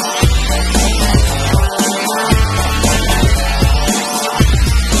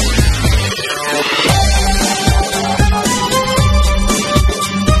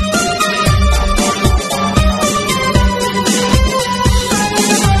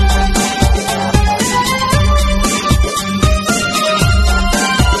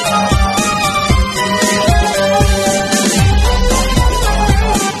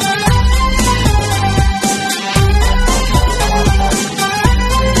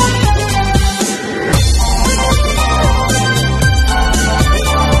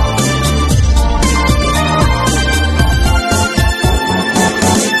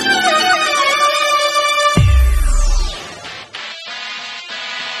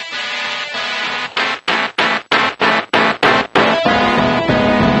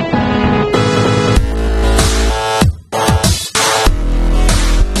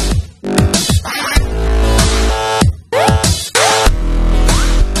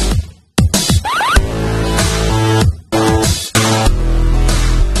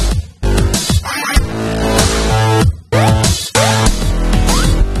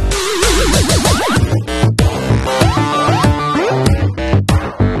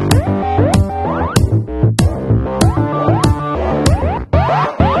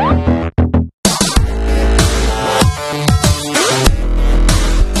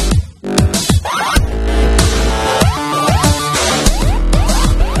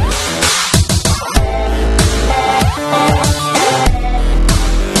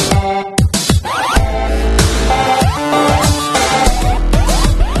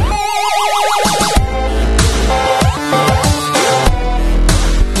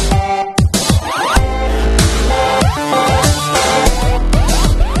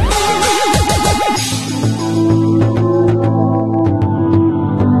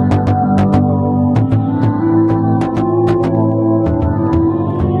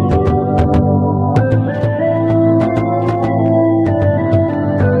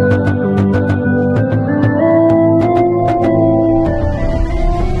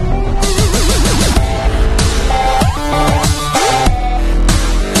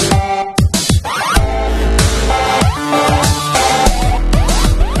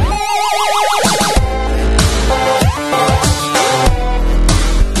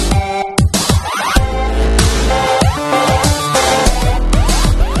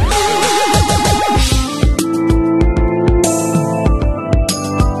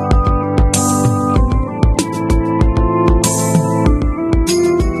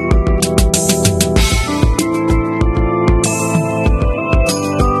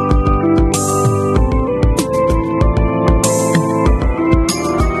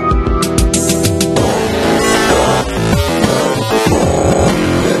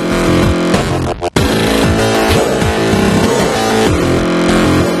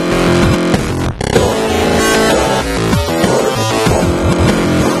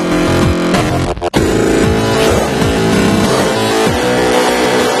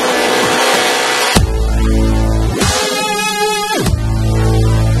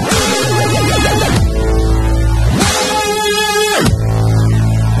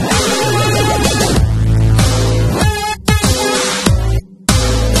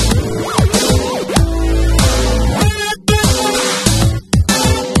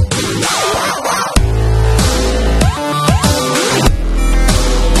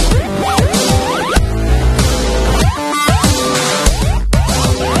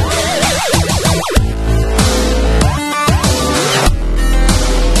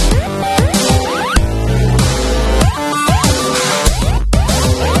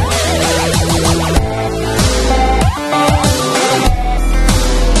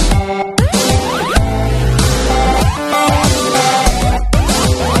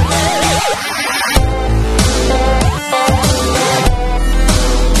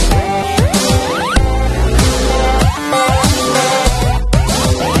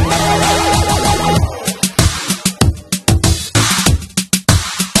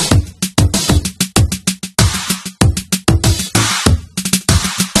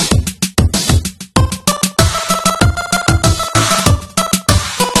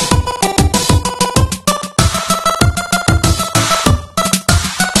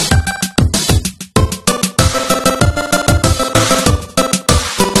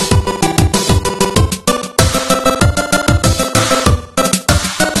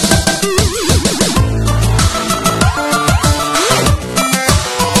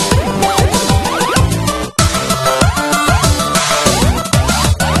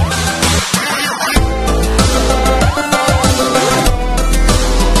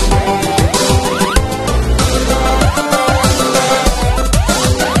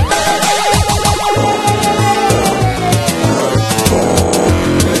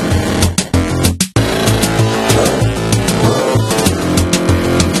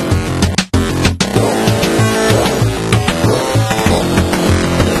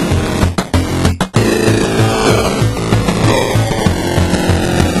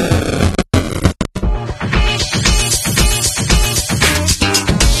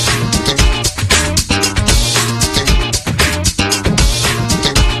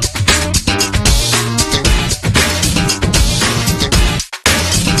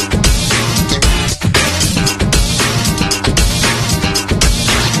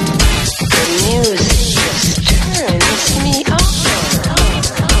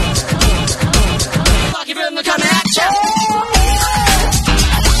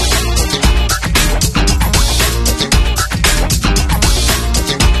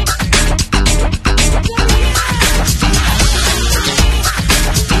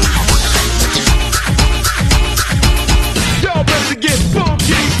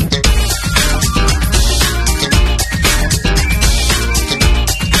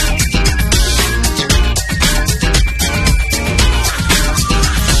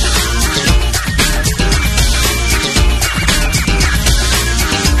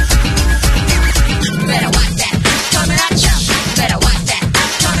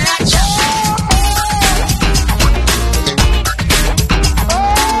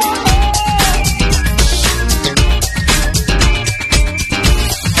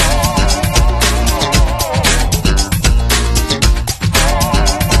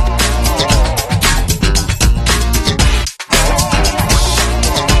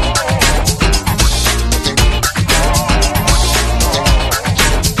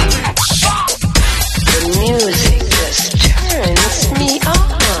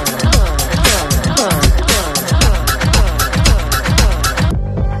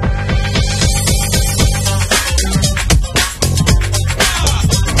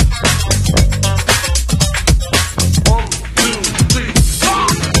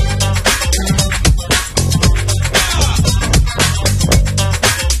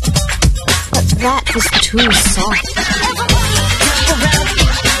 too soft.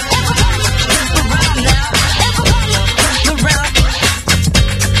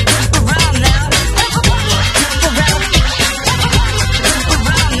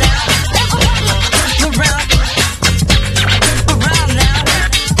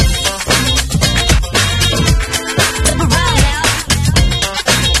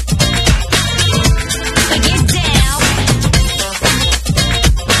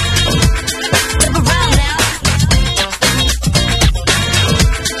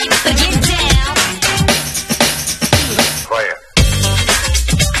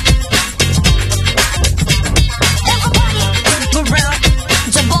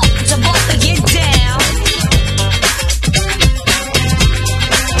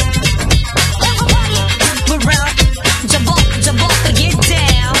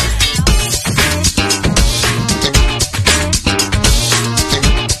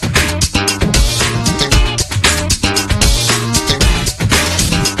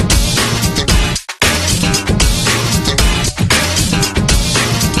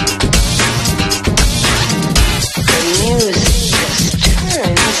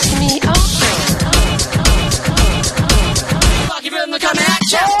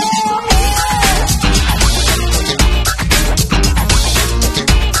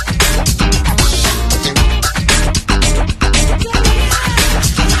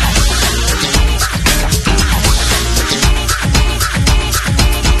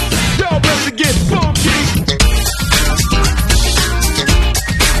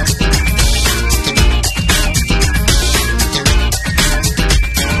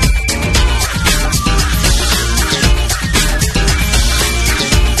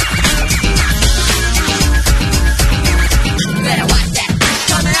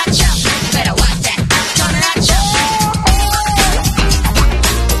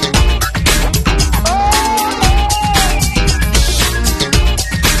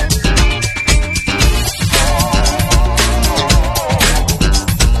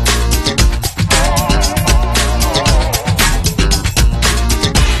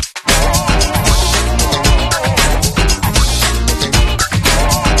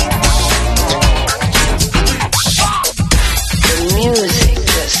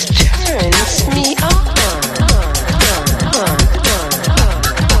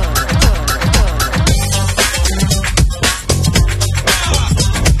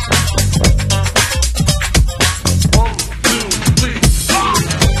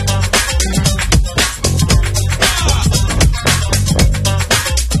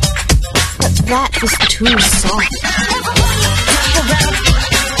 That is too soft.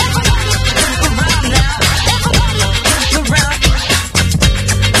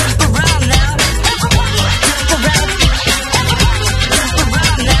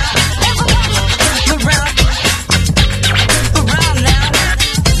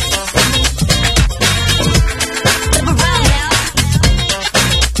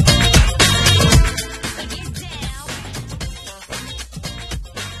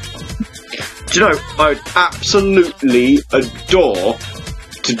 Do you know, I'd absolutely adore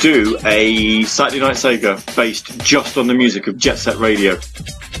to do a Saturday Night Sega based just on the music of Jet Set Radio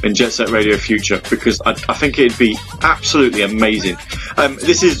and Jet Set Radio Future, because I think it'd be absolutely amazing.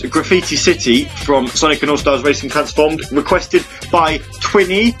 This is Graffiti City from Sonic and All-Stars Racing Transformed, requested by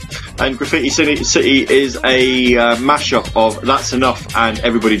Twinny, and Graffiti City is a mashup of That's Enough and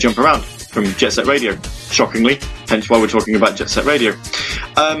Everybody Jump Around from Jet Set Radio, shockingly, hence why we're talking about Jet Set Radio.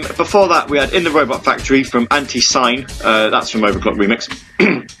 Before that, we had In the Robot Factory from Anti-Sign, that's from Overclock Remix,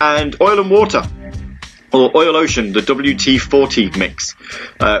 and Oil and Water, or Oil Ocean, the WT40 mix,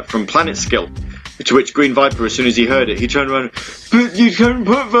 from Planet Skill, to which Green Viper, as soon as he heard it, he turned around, but you can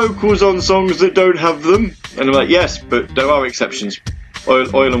put vocals on songs that don't have them. And I'm like, yes, but there are exceptions.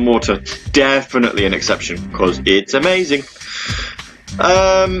 Oil and Water, definitely an exception, because it's amazing.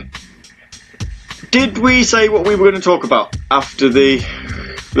 Did we say what we were going to talk about after the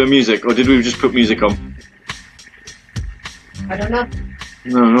music, or did we just put music on? I don't know.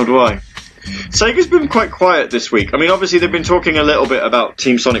 No, nor do I. Sega's been quite quiet this week. I mean, obviously they've been talking a little bit about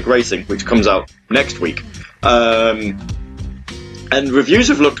Team Sonic Racing, which comes out next week. And reviews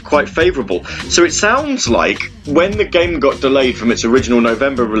have looked quite favourable. So it sounds like when the game got delayed from its original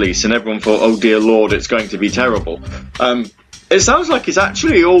November release and everyone thought, oh dear lord, it's going to be terrible, it sounds like it's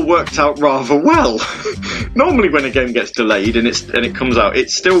actually all worked out rather well. Normally when a game gets delayed and it comes out,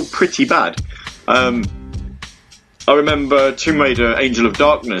 it's still pretty bad. I remember Tomb Raider Angel of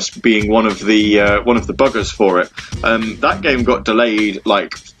Darkness being one of the buggers for it. That game got delayed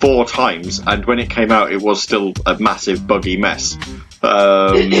like 4 times, and when it came out it was still a massive buggy mess.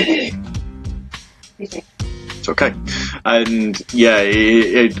 Excuse me. It's okay. And yeah,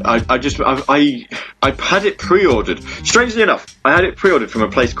 I had it pre-ordered. Strangely enough, I had it pre-ordered from a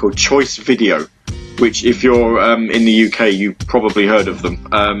place called Choice Video, which, if you're in the UK, you probably heard of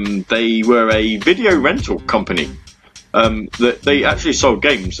them. They were a video rental company that they actually sold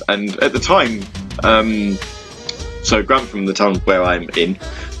games, and at the time, so Grantham, the town where I'm in,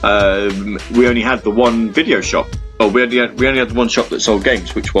 we only had the one video shop. Well, we only had the one shop that sold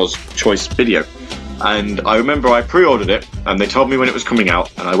games, which was Choice Video. And I remember I pre-ordered it, and they told me when it was coming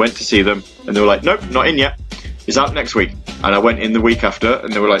out, and I went to see them, and they were like, nope, not in yet, it's out next week. And I went in the week after,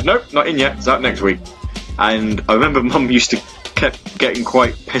 and they were like, nope, not in yet, it's out next week. And I remember Mum kept getting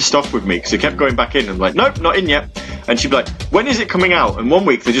quite pissed off with me, because they kept going back in and like, nope, not in yet. And she'd be like, when is it coming out? And one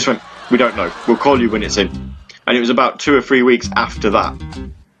week they just went, we don't know, we'll call you when it's in. And it was about 2 or 3 weeks after that.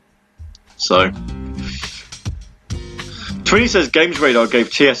 So... Twinny says Games Radar gave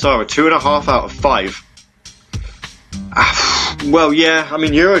TSR a 2.5 out of 5. Well, yeah, I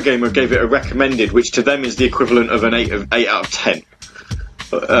mean, Eurogamer gave it a recommended, which to them is the equivalent of an 8 out of 10.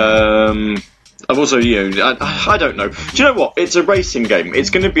 I've also, I don't know. Do you know what? It's a racing game. It's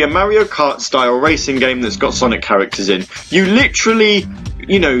going to be a Mario Kart style racing game that's got Sonic characters in. You literally,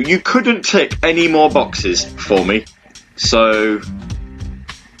 you couldn't tick any more boxes for me. So...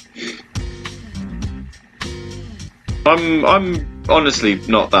 I'm honestly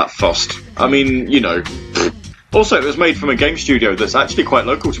not that fussed. I mean, Also, it was made from a game studio that's actually quite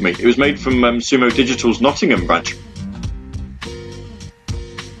local to me. It was made from Sumo Digital's Nottingham branch.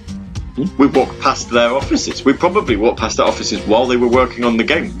 We walked past their offices. We probably walked past their offices while they were working on the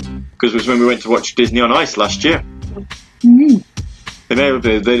game, because it was when we went to watch Disney on Ice last year. They'd have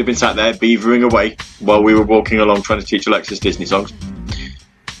been sat there beavering away while we were walking along trying to teach Alexis Disney songs.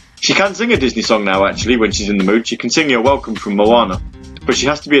 She can sing a Disney song now, actually, when she's in the mood. She can sing You're Welcome from Moana. But she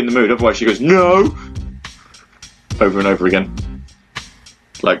has to be in the mood, otherwise she goes, no! Over and over again.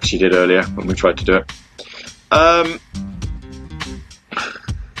 Like she did earlier when we tried to do it.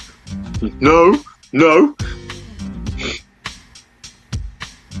 No!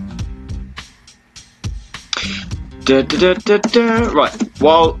 Right,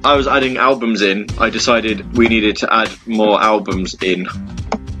 while I was adding albums in, I decided we needed to add more albums in.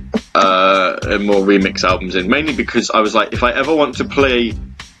 And more remix albums in, mainly because I was like, if I ever want to play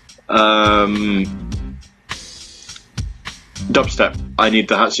dubstep, I need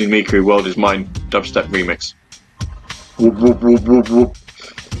the Hatsune Miku World Is Mine dubstep remix. Whoop, whoop, whoop, whoop, whoop.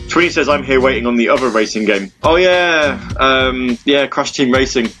 Twinny says I'm here waiting on the other racing game. Oh yeah, Crash Team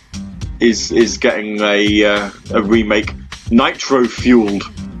Racing is getting a remake, nitro fueled.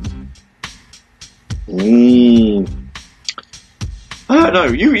 I don't know,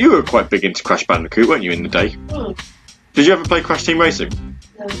 you were quite big into Crash Bandicoot, weren't you, in the day? Did you ever play Crash Team Racing?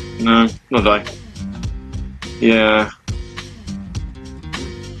 No, not I. Yeah.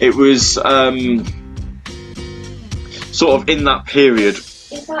 It was, sort of in that period.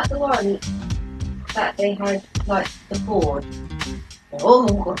 Is that the one that they had, like, the board?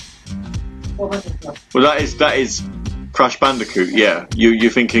 Oh, what was it? Well, that is Crash Bandicoot, yeah. You're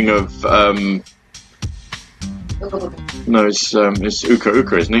thinking of, no, it's Uka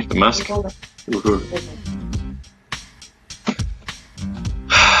Uka, isn't he? The mask. Uka.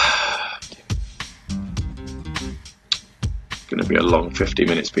 It's going to be a long 50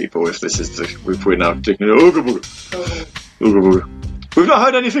 minutes, people. If this is if we're now taking Uga Booga. Uga Booga. We've not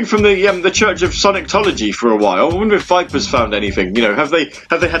heard anything from the Church of Sonictology for a while. I wonder if Viper's found anything. Have they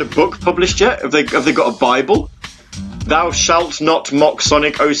had a book published yet? Have they got a Bible? Thou shalt not mock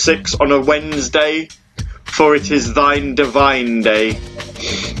Sonic 06 on a Wednesday, for it is thine divine day.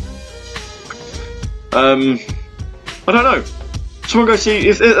 I don't know. Someone go see,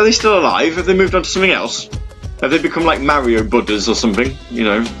 are they still alive? Have they moved on to something else? Have they become like Mario Buddhas or something?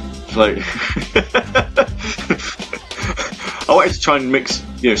 It's like... I wanted to try and mix,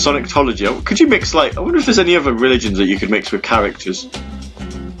 Sonictology. Could you mix, I wonder if there's any other religions that you could mix with characters.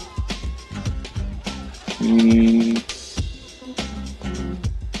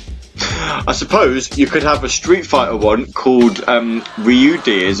 I suppose you could have a Street Fighter one called Ryu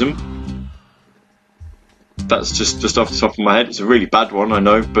Deism. That's just off the top of my head. It's a really bad one, I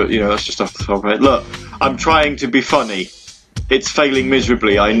know, but that's just off the top of my head. Look, I'm trying to be funny. It's failing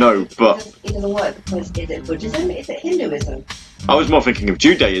miserably, I know, but... It doesn't work because is it Buddhism? Is it Hinduism? I was more thinking of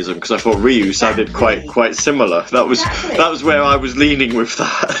Judaism because I thought Ryu sounded quite similar. That was where I was leaning with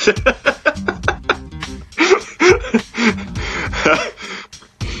that.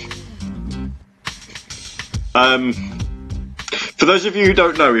 For those of you who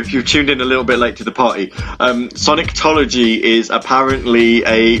don't know, if you've tuned in a little bit late to the party, Sonictology is apparently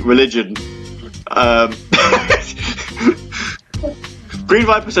a religion Green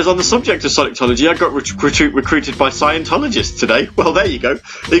Viper says, on the subject of Sonictology, I got recruited by Scientologists today. Well, there you go.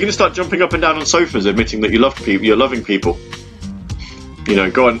 You're going to start jumping up and down on sofas admitting that you love people, you're loving people. You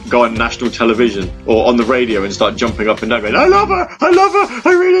know, go on national television or on the radio and start jumping up and down going, I love her, I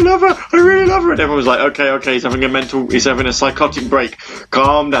really love her, I really love her. And everyone's like, okay, he's having a psychotic break.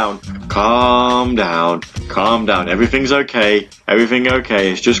 Calm down. Everything's okay.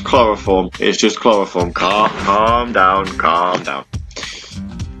 It's just chloroform. Calm down.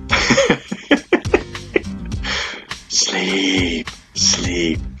 Sleep.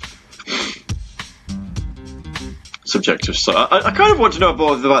 Subjective. I kind of want to know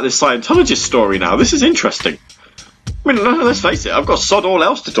about this Scientologist story now. This is interesting. I mean, let's face it, I've got sod all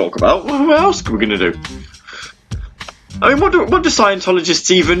else to talk about. What else are we going to do? I mean, what do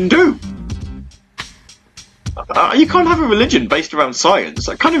Scientologists even do? You can't have a religion based around science.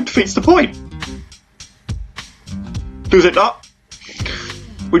 That kind of defeats the point. Does it not?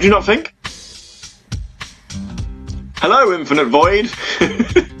 Would you not think? Hello, Infinite Void.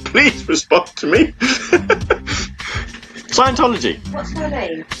 Please respond to me. Scientology. What's her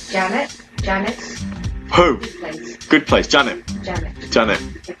name? Janet? Who? Good place. Good place. Janet.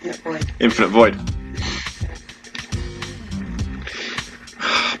 Infinite Void.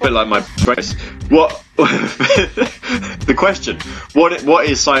 A bit like my phrase. What? The question. What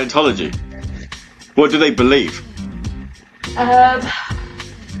is Scientology? What do they believe?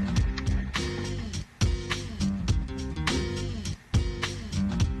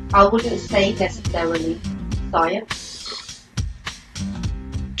 I wouldn't say necessarily science.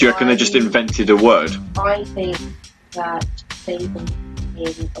 Do you reckon they just invented a word? I think that they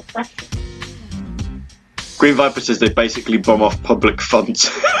believe in oppression. Green Viper says they basically bomb off public funds.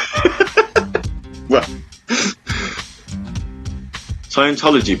 Well,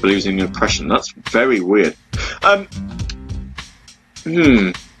 Scientology believes in oppression. That's very weird.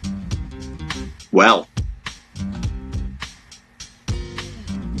 Well.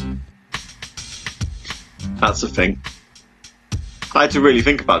 That's the thing. I had to really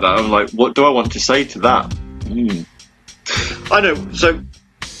think about that. I'm like, what do I want to say to that? I know, so...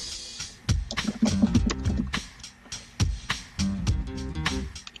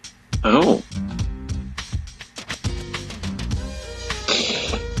 Oh.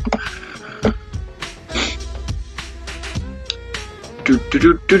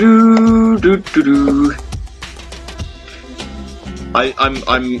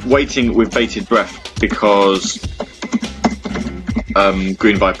 I'm waiting with bated breath because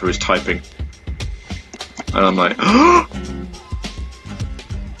Green Viper is typing, and I'm like, oh,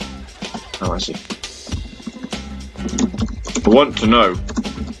 I see. I want to know.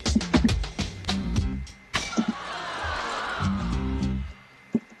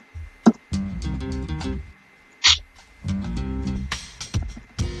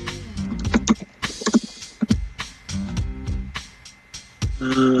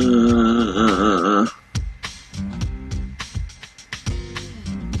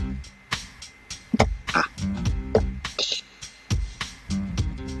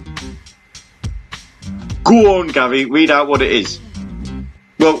 Go on, Gabby, read out what it is.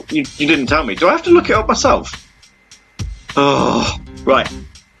 Well, you didn't tell me. Do I have to look it up myself? Oh, right.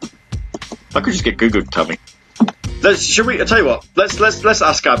 I could just get Google to tell me. I tell you what, let's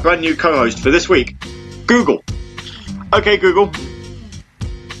ask our brand new co-host for this week. Google. Okay, Google.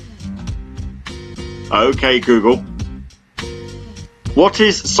 Okay, Google. What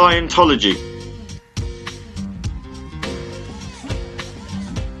is Scientology?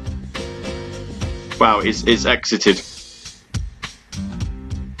 Wow, it's exited.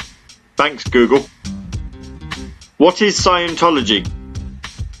 Thanks, Google. What is Scientology?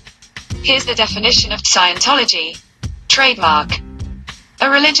 Here's the definition of Scientology. Trademark. A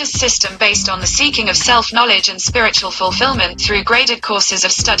religious system based on the seeking of self-knowledge and spiritual fulfillment through graded courses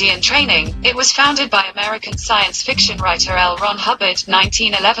of study and training. It was founded by American science fiction writer L. Ron Hubbard,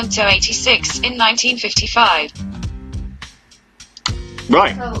 1911-86, in 1955.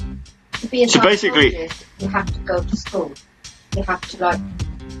 Right. To be a So basically- psychologist, you have to go to school. You have to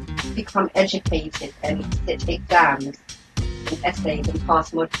become educated and sit exams and essays and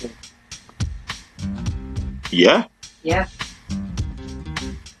pass modules. Yeah, Yeah.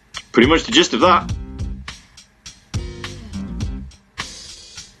 pretty much the gist of that.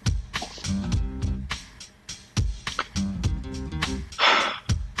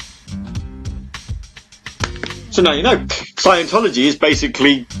 So now you know, Scientology is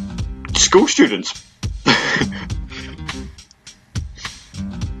basically school students.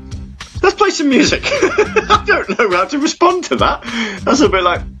 Let's play some music. I don't know how to respond to that. That's a bit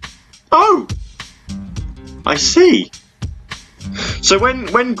like, oh, I see. So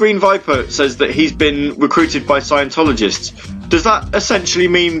when Green Viper says that he's been recruited by Scientologists, does that essentially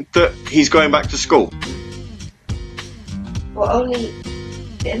mean that he's going back to school? Well, only...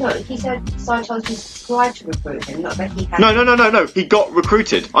 No, he said Scientologists tried to recruit him, not that he had... No. He got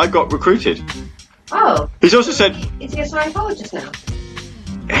recruited. I got recruited. Oh. He's also said... Is he a Scientologist now?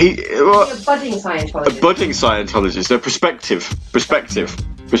 Is he a budding Scientologist? A budding Scientologist. They're perspective.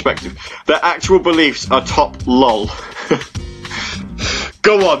 Their actual beliefs are top lol.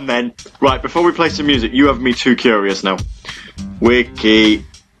 Go on then. Right, before we play some music, you have me too curious now. Wiki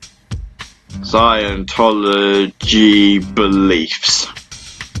Scientology beliefs.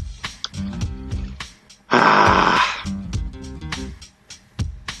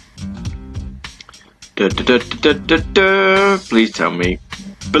 Please tell me.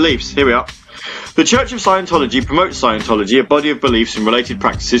 Beliefs, here we are. The Church of Scientology promotes Scientology, a body of beliefs and related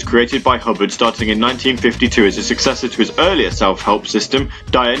practices created by Hubbard starting in 1952 as a successor to his earlier self-help system,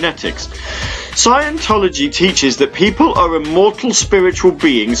 Dianetics. Scientology teaches that people are immortal spiritual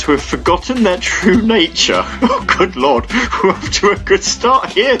beings who have forgotten their true nature. Oh, good Lord, we're off to a good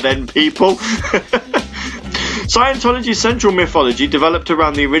start here then, people. Scientology's central mythology developed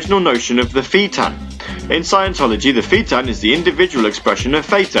around the original notion of the Thetan. In Scientology, the Thetan is the individual expression of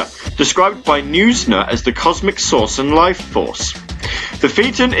Theta, described by Neusner as the cosmic source and life force. The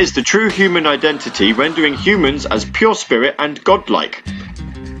Thetan is the true human identity, rendering humans as pure spirit and godlike.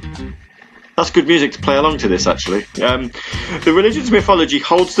 That's good music to play along to this, actually. The religion's mythology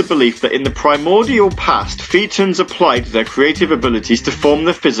holds the belief that in the primordial past, Thetans applied their creative abilities to form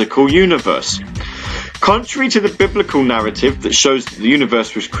the physical universe. Contrary to the biblical narrative that shows that the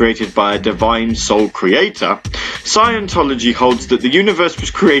universe was created by a divine soul creator, Scientology holds that the universe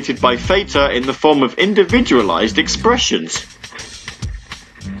was created by Theta in the form of individualized expressions.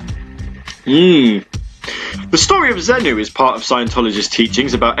 The story of Xenu is part of Scientologist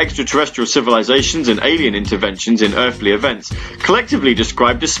teachings about extraterrestrial civilizations and alien interventions in earthly events, collectively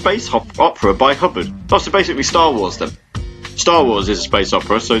described as space opera by Hubbard. Oh, so basically Star Wars then. Star Wars is a space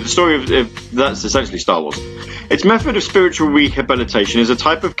opera, so the story of that's essentially Star Wars. Its method of spiritual rehabilitation is a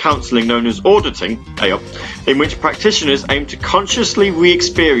type of counselling known as auditing, in which practitioners aim to consciously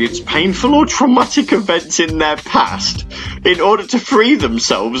re-experience painful or traumatic events in their past in order to free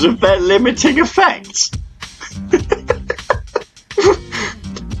themselves of their limiting effects.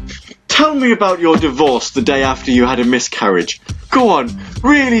 Tell me about your divorce the day after you had a miscarriage. Go on,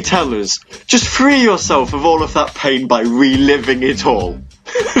 really tell us. Just free yourself of all of that pain by reliving it all.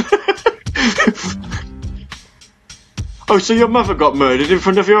 Oh, so your mother got murdered in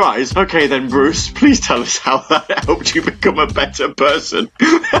front of your eyes? Okay then, Bruce, please tell us how that helped you become a better person.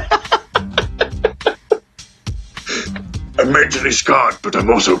 I'm mentally scarred, but I'm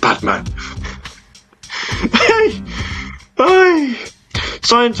also Batman. Hey!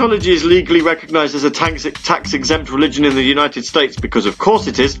 Scientology is legally recognised as a tax-exempt religion in the United States because of course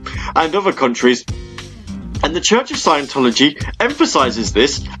it is, and other countries. And the Church of Scientology emphasises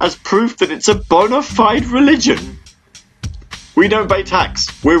this as proof that it's a bona fide religion. We don't pay tax.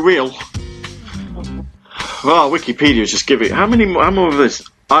 We're real. Oh, Wikipedia's just giving... How more of this?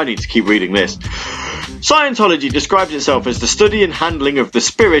 I need to keep reading this. Scientology describes itself as the study and handling of the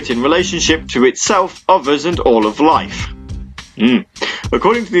spirit in relationship to itself, others, and all of life.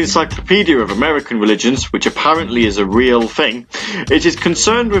 According to the Encyclopedia of American Religions, which apparently is a real thing, it is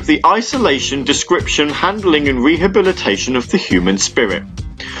concerned with the isolation, description, handling, and rehabilitation of the human spirit.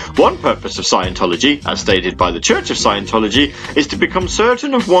 One purpose of Scientology, as stated by the Church of Scientology, is to become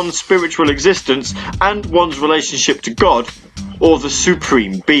certain of one's spiritual existence and one's relationship to God, or the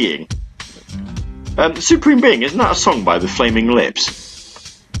Supreme Being. The Supreme Being, isn't that a song by the Flaming Lips?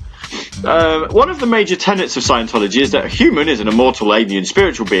 One of the major tenets of Scientology is that a human is an immortal alien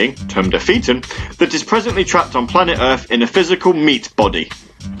spiritual being, termed a Thetan, that is presently trapped on planet Earth in a physical meat body.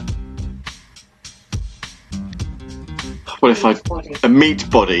 What if a meat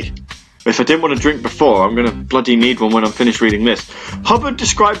body? If I didn't want to drink before, I'm going to bloody need one when I'm finished reading this. Hubbard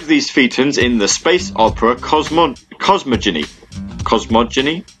described these Thetans in the space opera Cosmogony.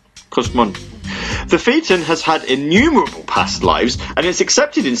 The Thetan has had innumerable past lives, and it's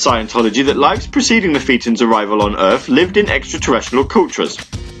accepted in Scientology that lives preceding the Thetan's arrival on Earth lived in extraterrestrial cultures.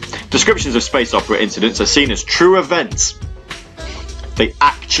 Descriptions of space opera incidents are seen as true events. They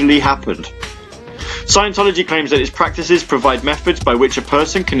actually happened. Scientology claims that its practices provide methods by which a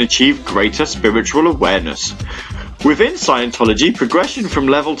person can achieve greater spiritual awareness. Within Scientology, progression from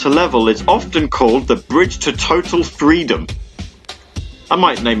level to level is often called the bridge to total freedom. I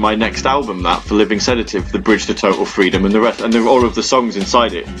might name my next album that, for Living Sedative, The Bridge to Total Freedom, and the rest, and all of the songs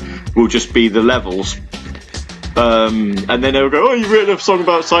inside it will just be the levels And then they'll go, "Oh, you've written a song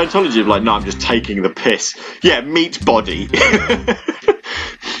about Scientology." I'm like, "No, I'm just taking the piss." Yeah, meat body.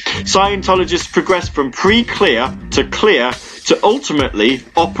 Scientologists progress from pre-clear to clear to ultimately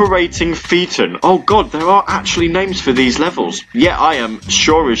operating Phaeton. Oh god, there are actually names for these levels. Yeah, I am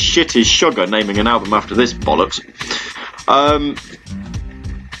sure as shit is sugar naming an album after this bollocks.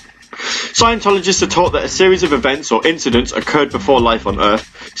 Scientologists are taught that a series of events or incidents occurred before life on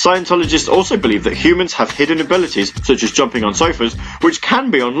Earth. Scientologists also believe that humans have hidden abilities, such as jumping on sofas, which can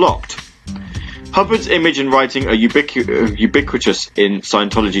be unlocked. Hubbard's image and writing are ubiquitous in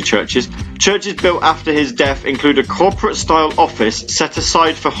Scientology churches. Churches built after his death include a corporate-style office set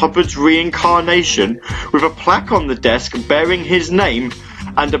aside for Hubbard's reincarnation, with a plaque on the desk bearing his name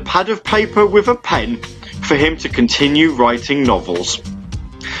and a pad of paper with a pen for him to continue writing novels.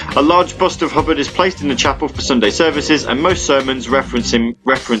 A large bust of Hubbard is placed in the chapel for Sunday services, and most sermons reference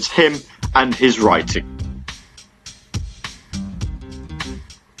him and his writing.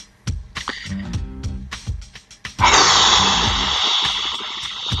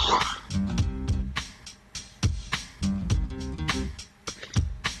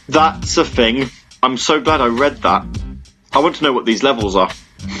 That's a thing. I'm so glad I read that. I want to know what these levels are.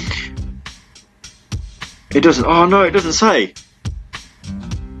 It doesn't. Oh no, it doesn't say.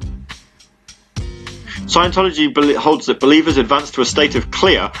 Scientology holds that believers advance to a state of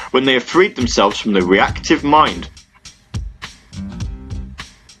clear when they have freed themselves from the reactive mind.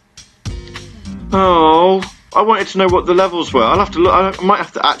 Oh, I wanted to know what the levels were. I'll have to look. I might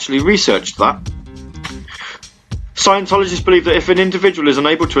have to actually research that. Scientologists believe that if an individual is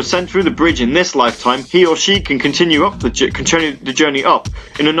unable to ascend through the bridge in this lifetime, he or she can continue up the journey up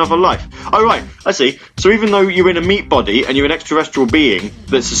in another life. Oh right, I see. So even though you're in a meat body and you're an extraterrestrial being,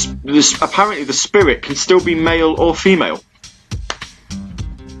 apparently the spirit can still be male or female.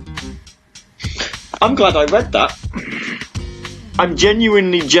 I'm glad I read that. I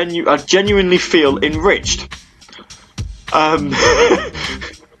genuinely feel enriched. I'm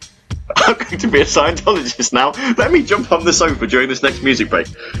going to be a Scientologist now. Let me jump on the sofa during this next music break.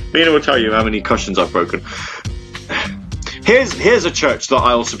 Mina will tell you how many cushions I've broken. Here's a church that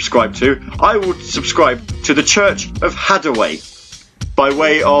I'll subscribe to. I will subscribe to the Church of Hadaway by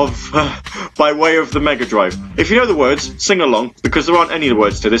way of the Mega Drive. If you know the words, sing along, because there aren't any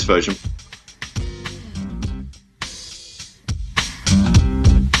words to this version.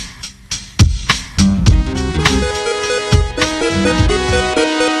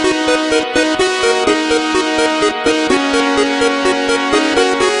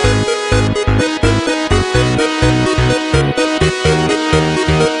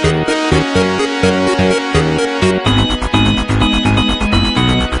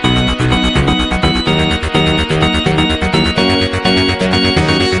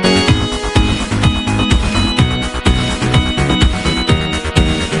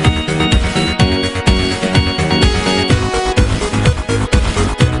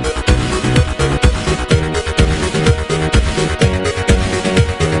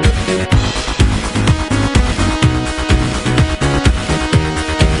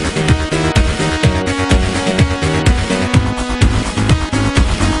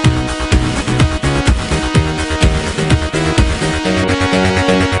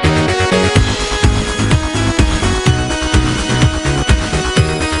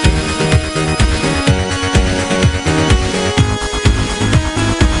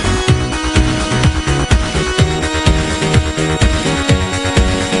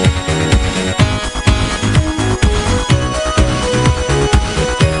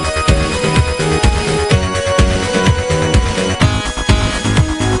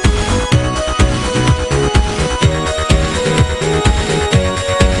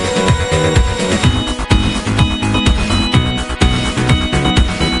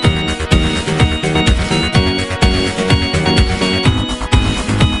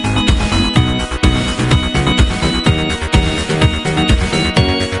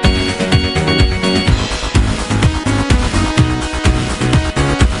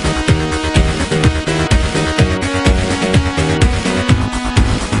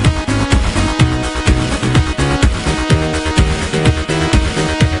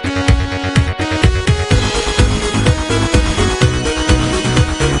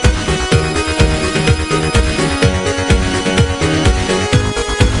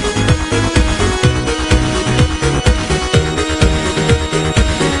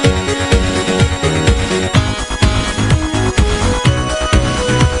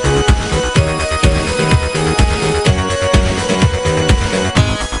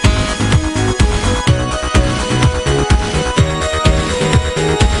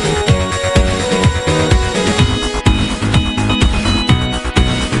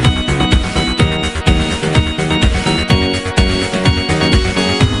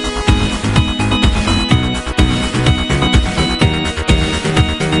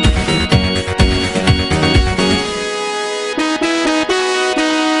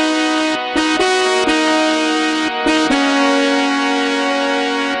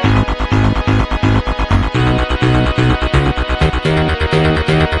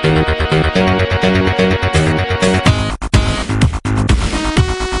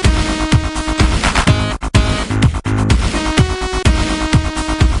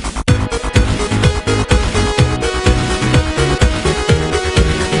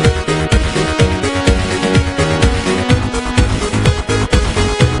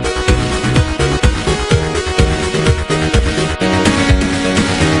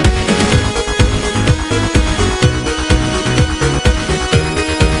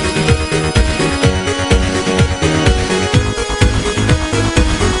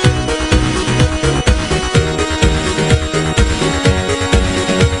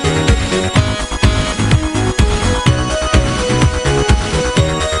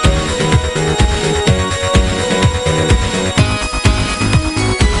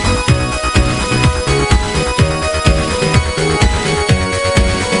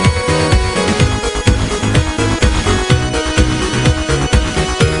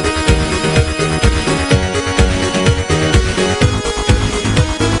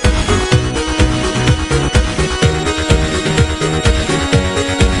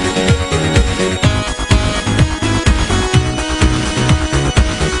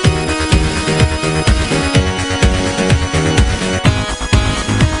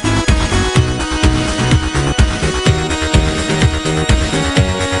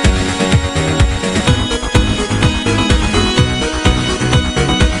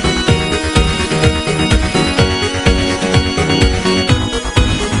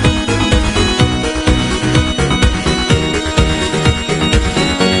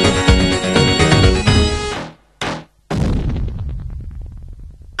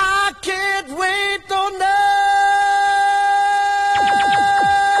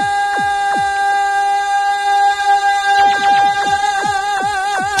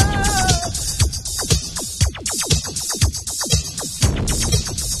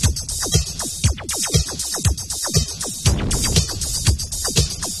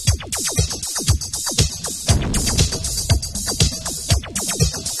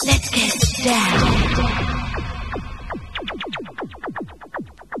 get down.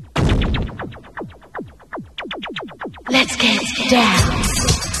 Let's get down.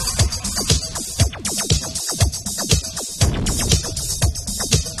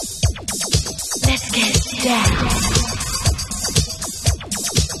 Let's get down.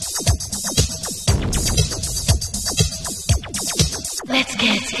 Let's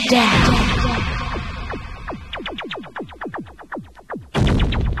get down.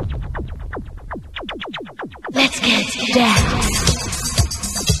 Let's get down.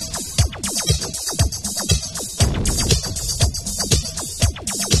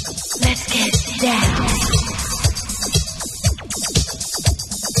 Let's get down.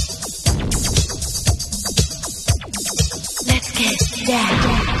 Let's get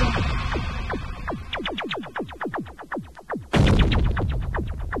down.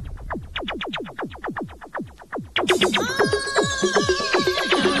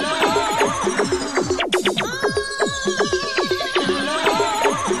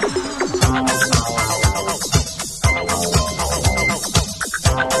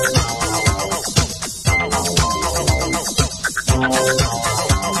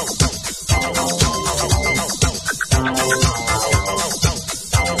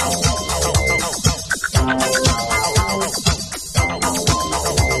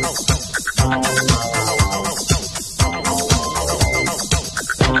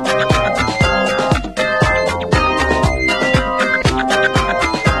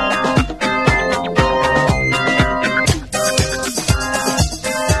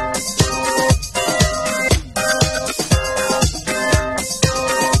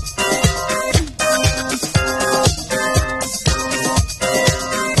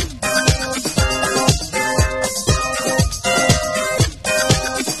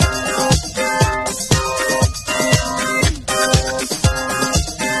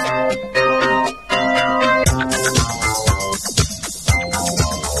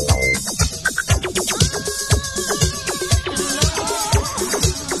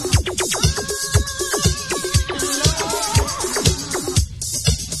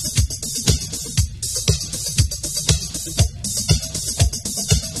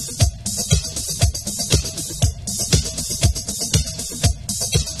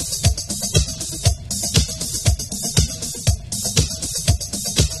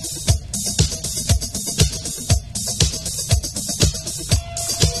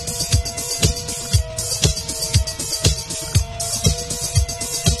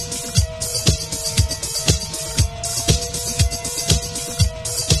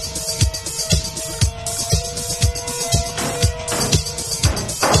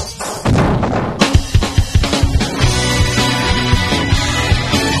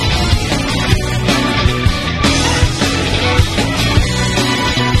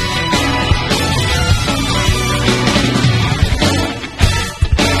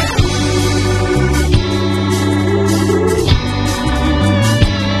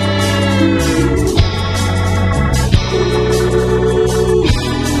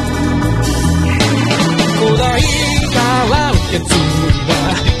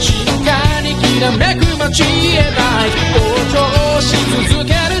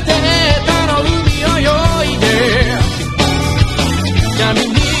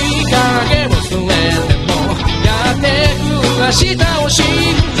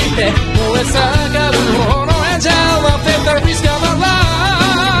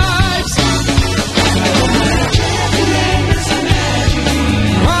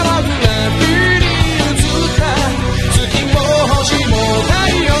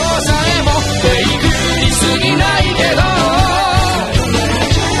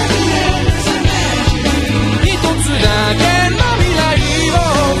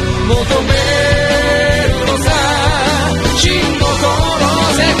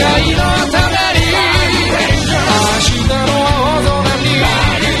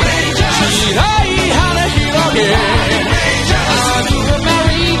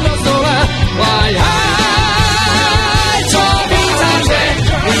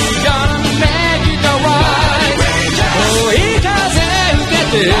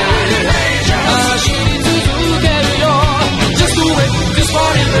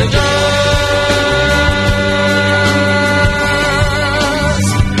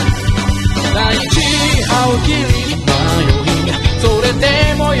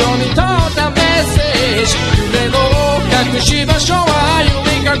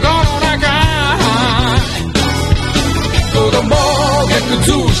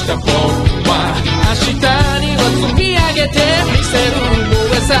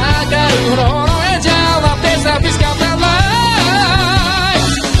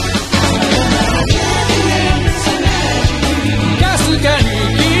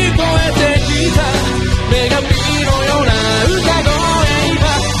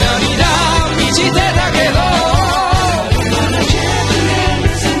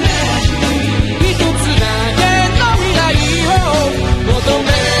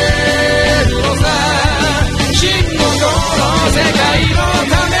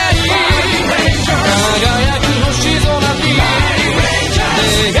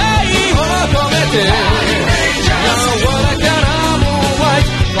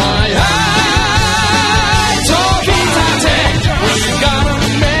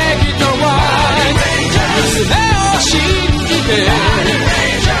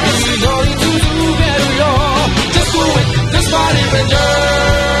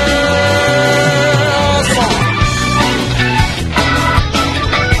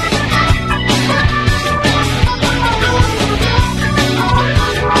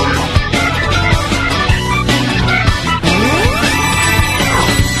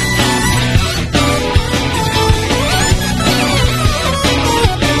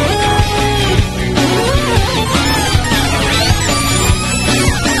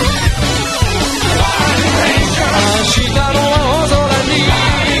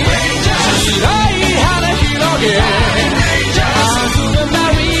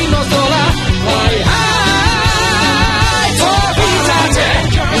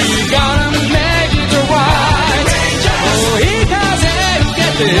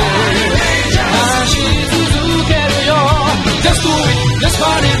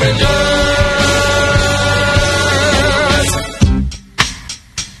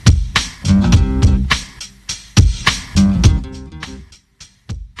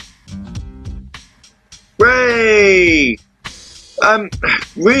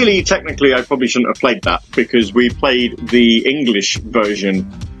 Really, technically, I probably shouldn't have played that because we played the English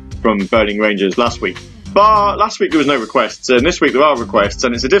version from Burning Rangers last week. But last week there was no requests, and this week there are requests,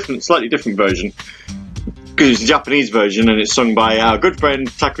 and it's a slightly different version because it's a Japanese version, and it's sung by our good friend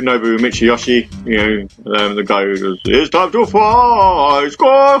Takunobu Michiyoshi. You know, the guy who goes, "It's time to fly,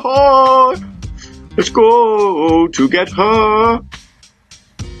 sky high, let's go to get her."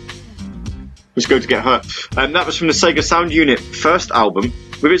 Let's go to get her. And that was from the Sega Sound Unit first album.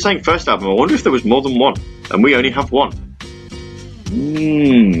 With it saying first album, I wonder if there was more than one, and we only have one.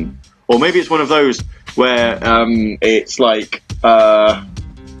 Or maybe it's one of those where it's like, what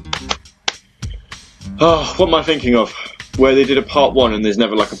am I thinking of? Where they did a part 1 and there's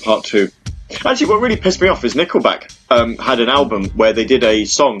never like a part 2. Actually, what really pissed me off is Nickelback had an album where they did a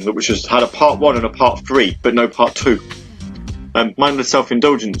song that had a part 1 and a part 3, but no part 2. Mindless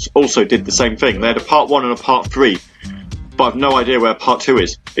Self-Indulgence also did the same thing. They had a part 1 and a part 3, but I've no idea where part 2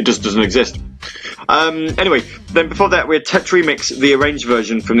 is. It just doesn't exist. Anyway, then before that we had Tetrimix, the arranged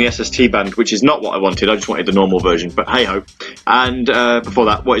version from the SST band, which is not what I wanted. I just wanted the normal version, but hey-ho. And before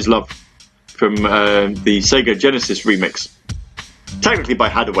that, What Is Love from the Sega Genesis remix. Technically by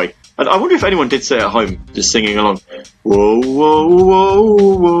Hadaway. And I wonder if anyone did sit at home just singing along. Whoa, whoa,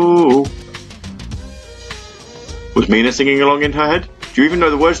 whoa, whoa. Was Mina singing along in her head? Do you even know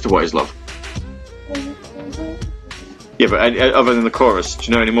the words to What Is Love? Yeah, but other than the chorus, do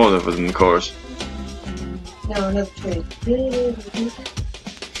you know any more other than the chorus? No, another tune.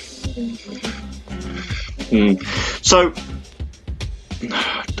 So,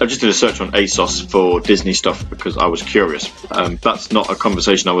 I just did a search on ASOS for Disney stuff because I was curious. That's not a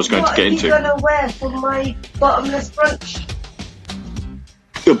conversation I was going to get into. What are you going to wear for my bottomless brunch?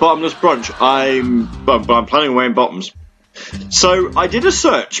 Your bottomless brunch? I'm planning on wearing bottoms. So I did a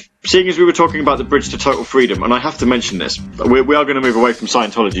search, seeing as we were talking about the Bridge to Total Freedom, and I have to mention this. We are going to move away from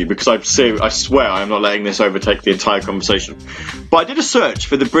Scientology because I swear I am not letting this overtake the entire conversation. But I did a search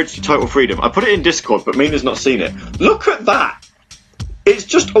for the Bridge to Total Freedom. I put it in Discord, but Mina's not seen it. Look at that! It's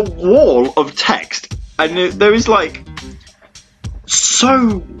just a wall of text, and there is like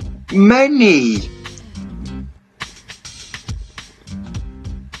so many.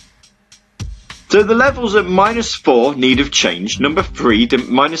 So the levels at -4, need of change. Number 3,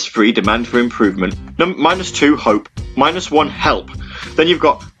 -3, demand for improvement. -2, hope. -1, help. Then you've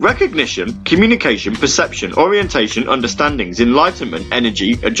got recognition, communication, perception, orientation, understandings, enlightenment,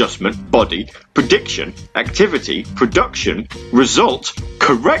 energy, adjustment, body, prediction, activity, production, result,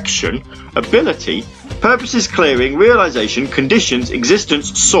 correction, ability, purposes clearing, realization, conditions,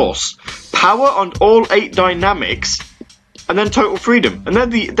 existence, source, power on all 8 dynamics, and then total freedom. And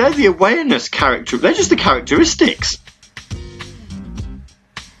they're the awareness character. They're just the characteristics.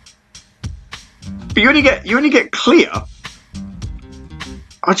 But you only get clear.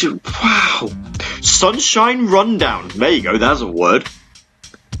 Wow. Sunshine rundown. There you go. That's a word.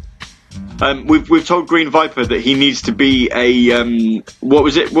 We've told Green Viper that he needs to be a what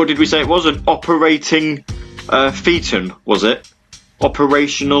was it? What did we say it was? An operating phaeton, was it?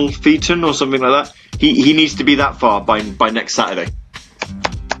 Operational phaeton or something like that. He needs to be that far by next Saturday.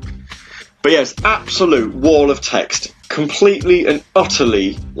 But yes, absolute wall of text, completely and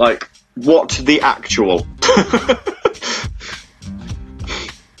utterly like what the actual.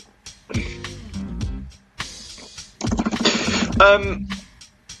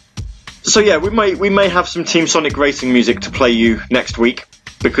 So yeah, we may have some Team Sonic Racing music to play you next week.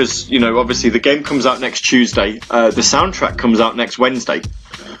 Because, you know, obviously the game comes out next Tuesday, the soundtrack comes out next Wednesday.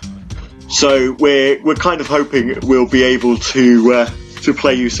 So we're kind of hoping we'll be able to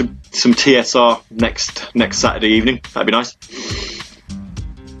play you some TSR next Saturday evening. That'd be nice.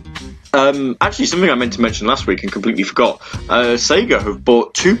 Actually, something I meant to mention last week and completely forgot. Sega have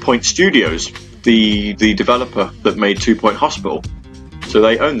bought 2 Point Studios, the developer that made 2 Point Hospital. So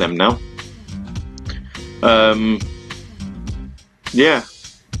they own them now. Yeah.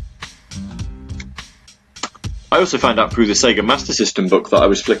 I also found out through the Sega Master System book that I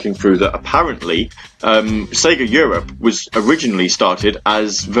was flicking through that apparently Sega Europe was originally started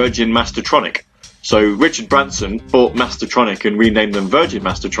as Virgin Mastertronic. So Richard Branson bought Mastertronic and renamed them Virgin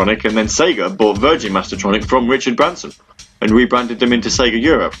Mastertronic, and then Sega bought Virgin Mastertronic from Richard Branson and rebranded them into Sega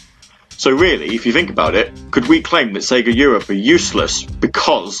Europe. So really, if you think about it, could we claim that Sega Europe are useless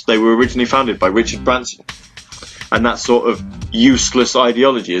because they were originally founded by Richard Branson? And that sort of useless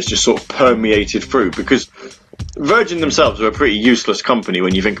ideology has just sort of permeated through, because Virgin themselves are a pretty useless company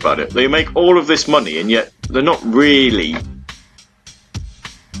when you think about it. They make all of this money and yet they're not really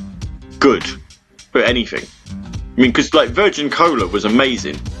good for anything. I mean, because like Virgin Cola was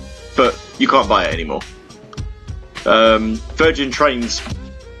amazing, but you can't buy it anymore. Virgin Trains,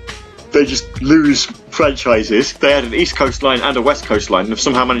 they just lose franchises. They had an East Coast line and a West Coast line, and have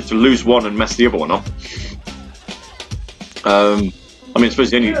somehow managed to lose one and mess the other one up. I mean, I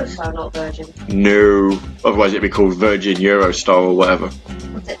suppose the only... Eurostar, not Virgin. No, otherwise it'd be called Virgin Eurostar or whatever.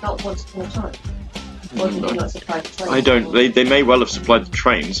 Was it not once upon a time? Or did you not supply the trains? I don't. They may well have supplied the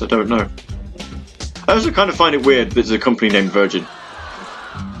trains. I don't know. I also kind of find it weird that there's a company named Virgin.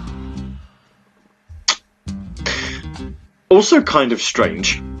 Also kind of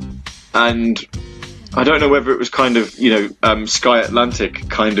strange, and I don't know whether it was kind of, Sky Atlantic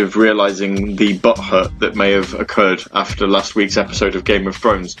kind of realising the butthurt that may have occurred after last week's episode of Game of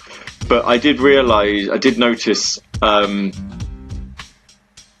Thrones. But I did notice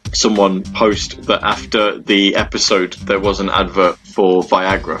someone post that after the episode there was an advert for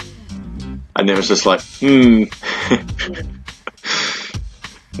Viagra. And it was just like,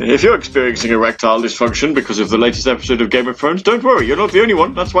 If you're experiencing erectile dysfunction because of the latest episode of Game of Thrones, don't worry, you're not the only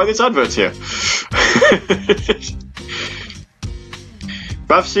one. That's why this advert's here.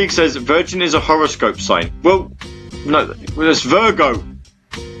 Rav Sieg says Virgin is a horoscope sign. Well, no, it's Virgo.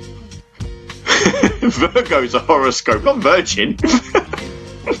 Virgo's a horoscope, not Virgin.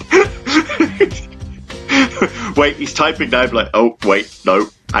 Wait, he's typing now. Like, oh, wait, no,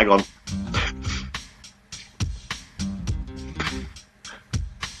 hang on.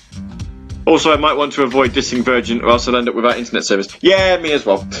 Also, I might want to avoid dissing Virgin, or else I'll end up without internet service. Yeah, me as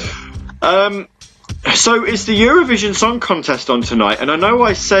well. So it's the Eurovision Song Contest on tonight, and I know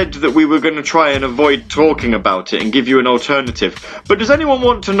I said that we were going to try and avoid talking about it and give you an alternative, but does anyone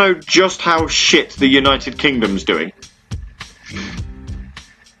want to know just how shit the United Kingdom's doing?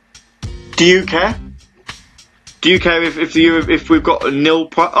 Do you care? Do you care if we've got a nil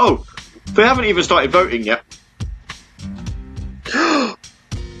prize? Oh, they haven't even started voting yet.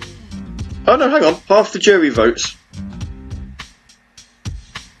 Oh no, hang on. Half the jury votes.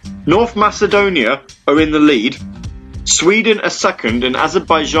 North Macedonia are in the lead. Sweden are second and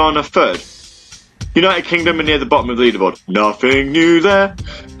Azerbaijan are third. United Kingdom are near the bottom of the leaderboard. Nothing new there.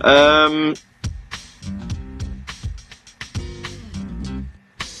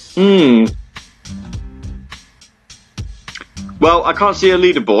 Well, I can't see a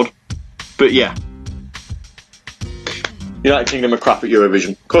leaderboard, but yeah. United Kingdom are crap at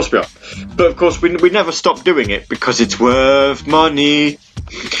Eurovision. Of course we are. But of course we never stop doing it because it's worth money.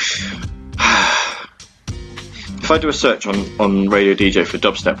 If I do a search on Radio DJ for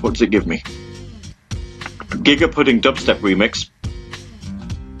dubstep, what does it give me? Giga Pudding dubstep remix.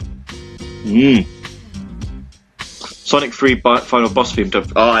 Sonic 3 final boss theme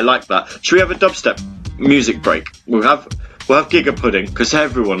dub. Oh, I like that. Should we have a dubstep music break? We'll have Giga Pudding because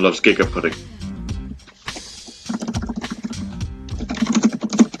everyone loves Giga Pudding.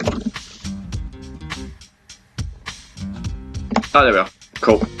 Oh, there we are.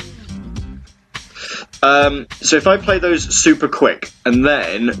 Cool. So if I play those super quick, and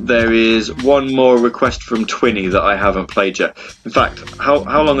then there is one more request from Twinny that I haven't played yet. In fact,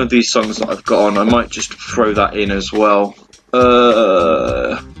 how long are these songs that I've got on? I might just throw that in as well.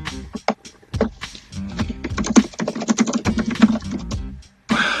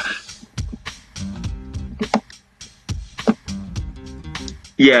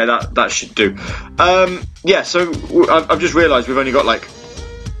 Yeah, that should do. Yeah, so I've just realised we've only got like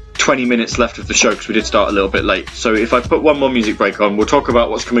 20 minutes left of the show because we did start a little bit late. So if I put one more music break on, we'll talk about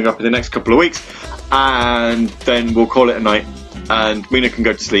what's coming up in the next couple of weeks, and then we'll call it a night. And Mina can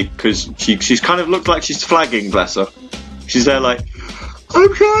go to sleep because she's kind of looked like she's flagging, bless her. She's there like,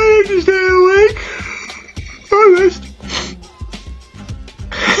 I'm trying to stay awake. Honest.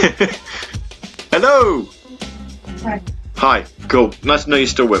 Hello. Hi. Hi. Cool. Nice to know you're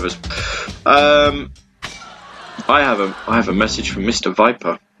still with us. I have a message from Mr.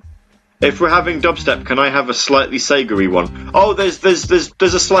 Viper. If we're having dubstep, can I have a slightly Sega-y one? Oh, there's two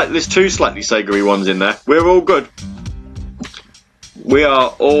slightly Sega-y ones in there. We're all good. We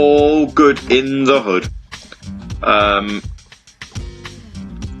are all good in the hood.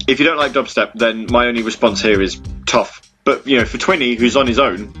 If you don't like dubstep, then my only response here is tough. But you know, for Twinny, who's on his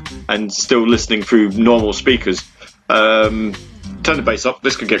own and still listening through normal speakers, turn the bass up.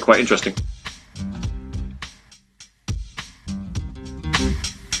 This could get quite interesting.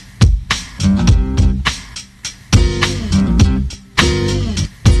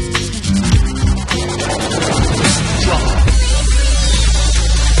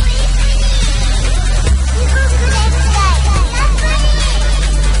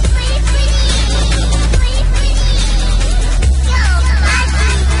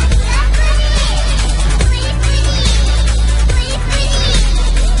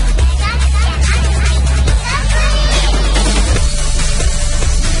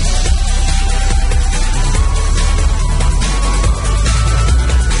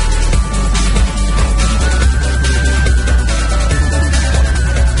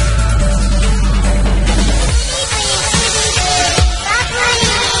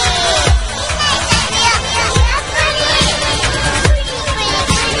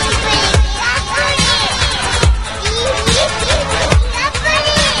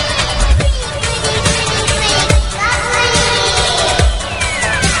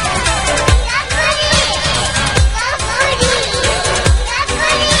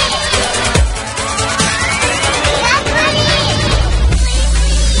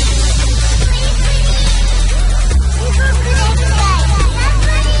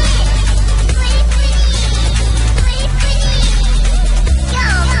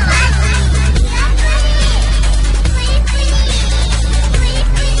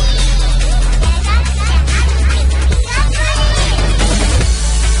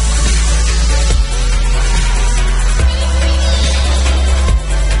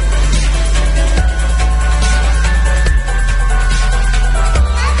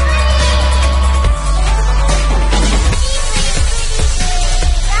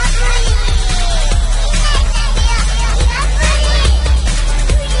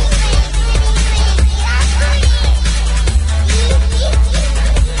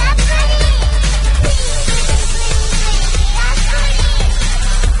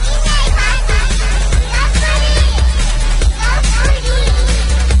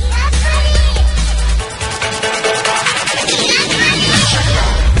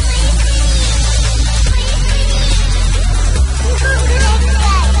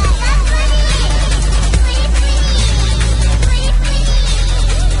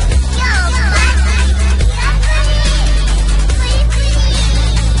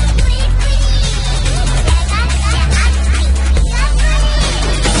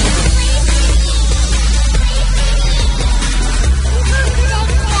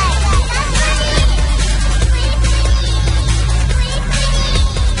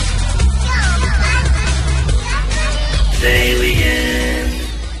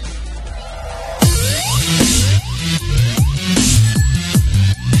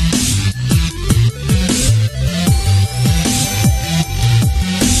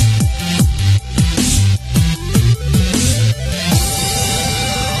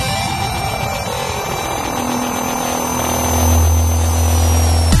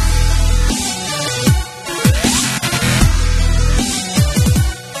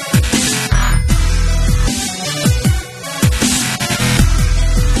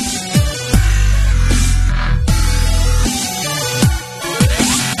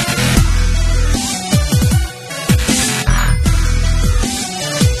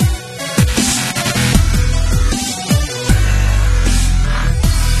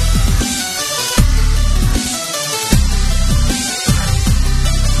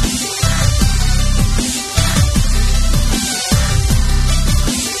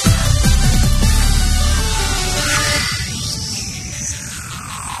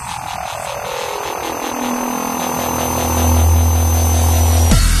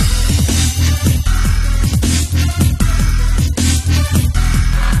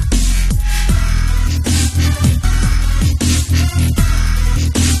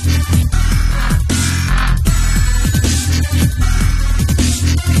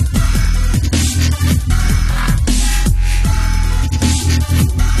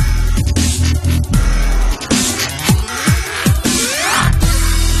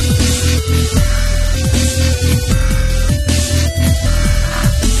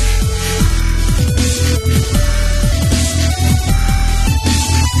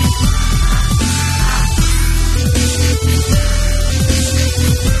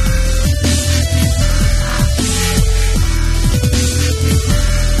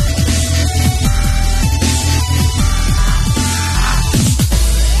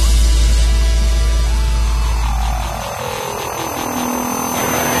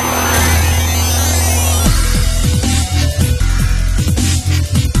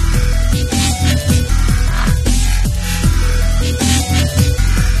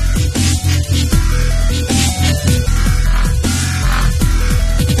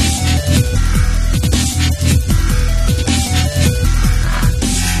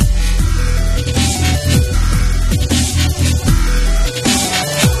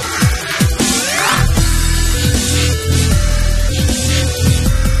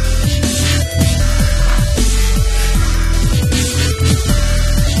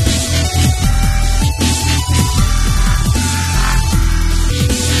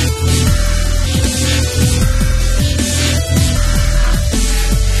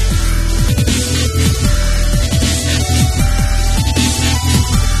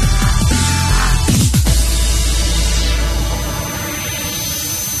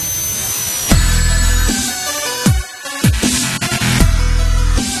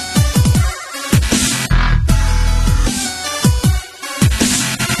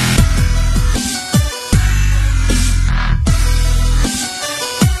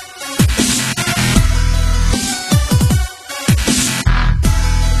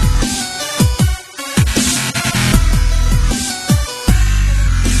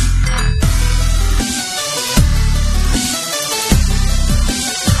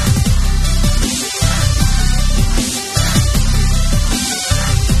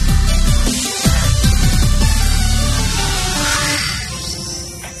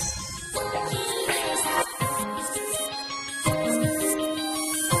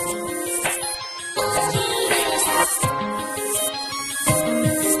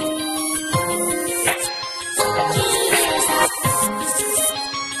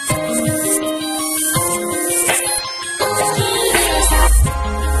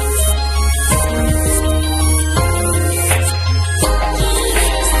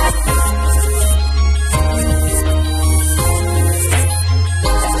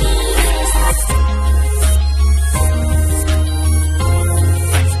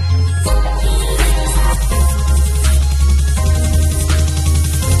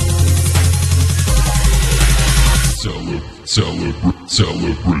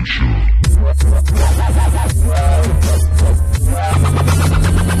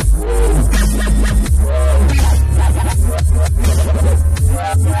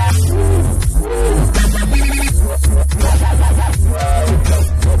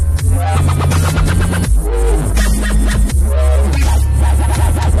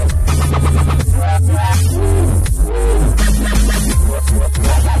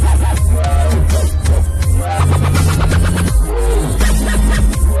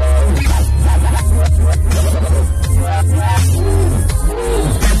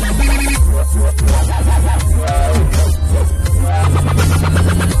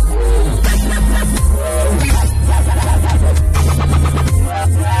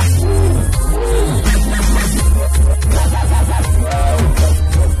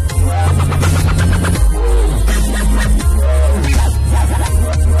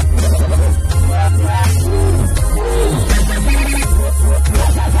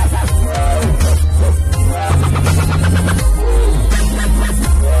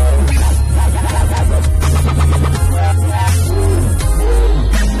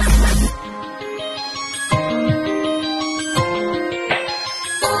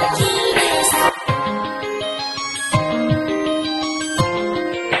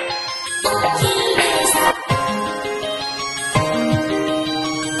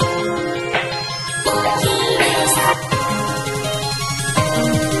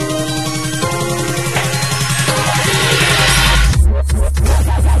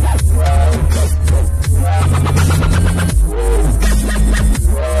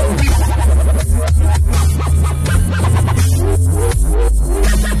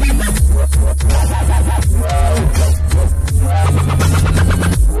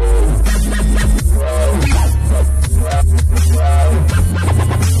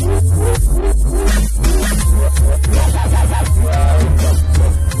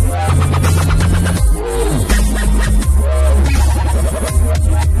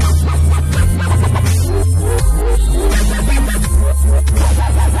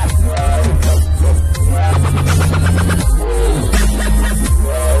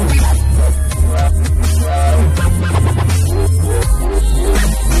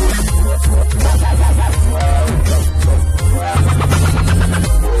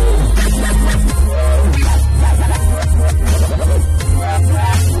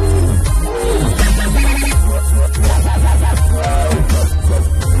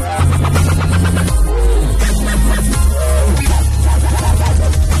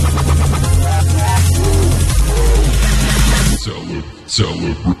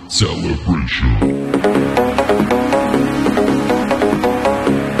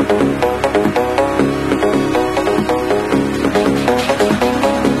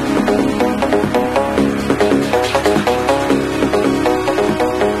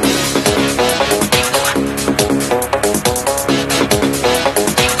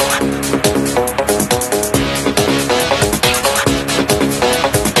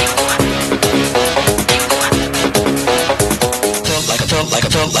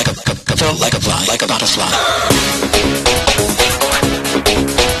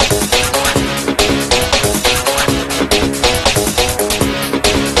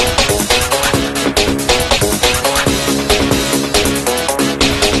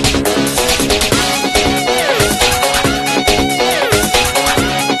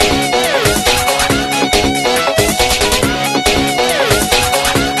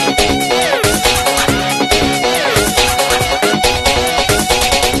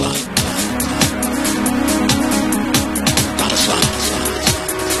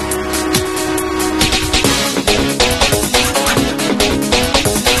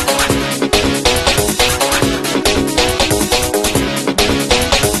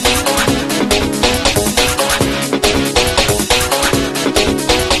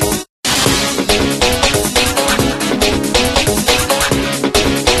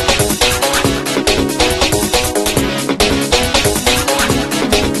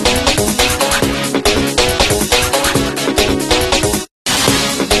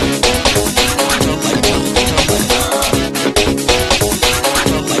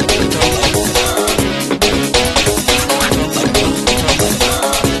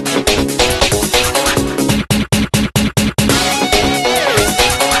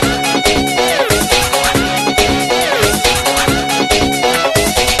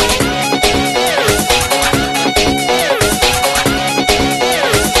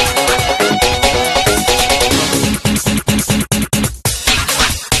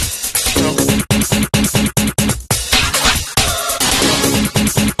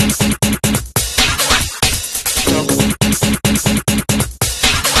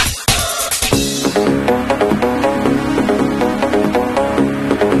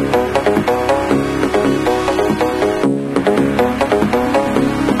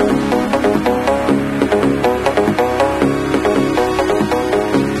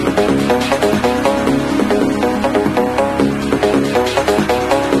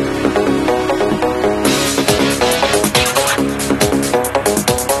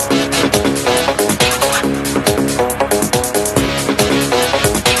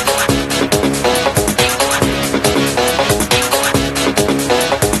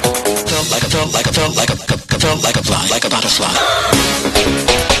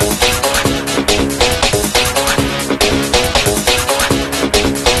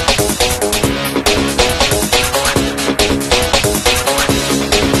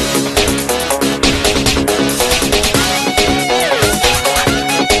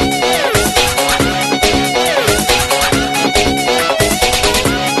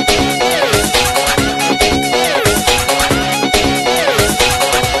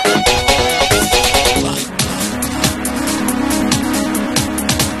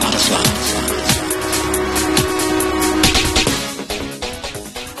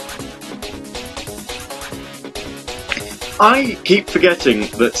 I keep forgetting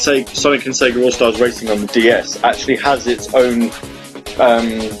that Sonic and Sega All-Stars Racing on the DS actually has its own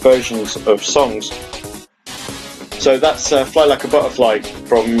versions of songs. So that's Fly Like a Butterfly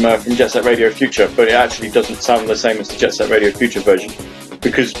from Jet Set Radio Future, but it actually doesn't sound the same as the Jet Set Radio Future version,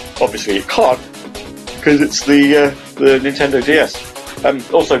 because obviously it can't, because it's the Nintendo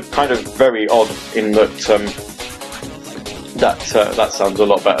DS. Also kind of very odd in that that sounds a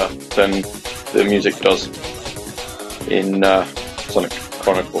lot better than the music does in Sonic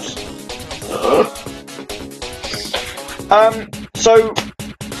Chronicles. So,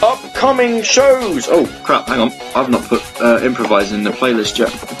 upcoming shows! Oh crap, hang on, I've not put Improvise in the playlist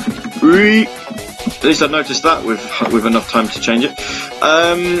yet. At least I've noticed that with enough time to change it.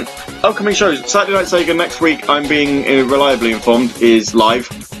 Upcoming shows. Saturday Night Sega next week, I'm being reliably informed, is live.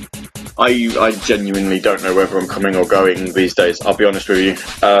 I genuinely don't know whether I'm coming or going these days, I'll be honest with you.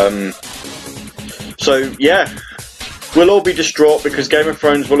 So, yeah. We'll all be distraught because Game of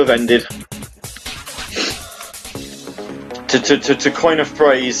Thrones will have ended. To coin a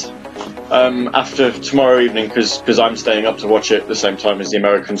phrase, after tomorrow evening, because I'm staying up to watch it at the same time as the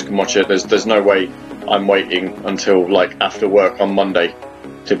Americans can watch it, there's no way I'm waiting until like after work on Monday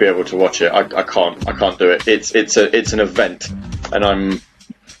to be able to watch it. I can't do it. It's an event, and I'm,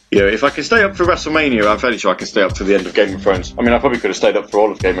 you know, if I can stay up for WrestleMania, I'm fairly sure I can stay up to the end of Game of Thrones. I mean, I probably could have stayed up for all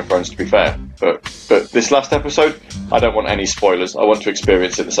of Game of Thrones, to be fair, but this last episode, I don't want any spoilers. I want to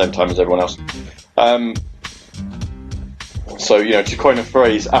experience it at the same time as everyone else. So, you know, to coin a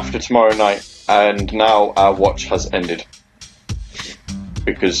phrase, after tomorrow night, and now our watch has ended.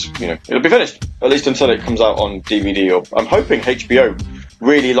 Because, you know, it'll be finished, at least until it comes out on DVD, or I'm hoping HBO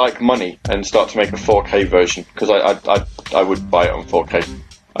really like money and start to make a 4K version, because I would buy it on 4K.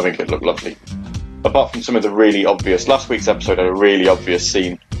 I think it'd look lovely. Apart from some of the really obvious, last week's episode had a really obvious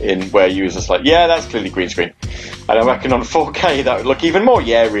scene in where you was just like, yeah, that's clearly green screen. And I reckon on 4K that would look even more,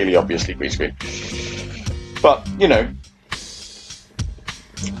 yeah, really obviously green screen. But, you know,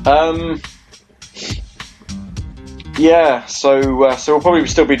 yeah, so we'll probably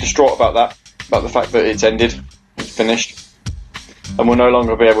still be distraught about that, about the fact that it's ended, it's finished, and we'll no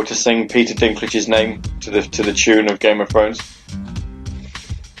longer be able to sing Peter Dinklage's name to the tune of Game of Thrones.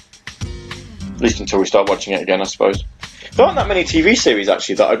 At least until we start watching it again, I suppose. There aren't that many TV series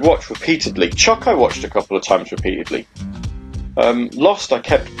actually that I'd watch repeatedly. Chuck I watched a couple of times repeatedly. Lost I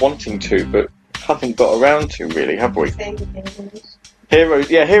kept wanting to, but haven't got around to really, have we?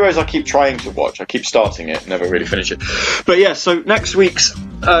 Heroes I keep trying to watch. I keep starting it, never really finish it. But yeah, so next week's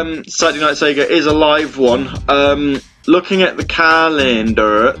Saturday Night Sega is a live one. Looking at the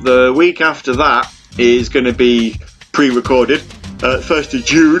calendar, the week after that is going to be pre-recorded, 1st of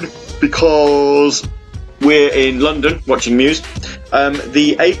June, because we're in London watching Muse.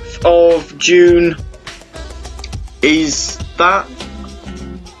 The 8th of June is that...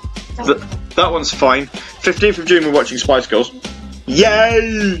 That one's fine. 15th of June we're watching Spice Girls.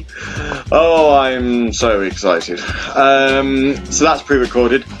 Yay! Oh, I'm so excited. So that's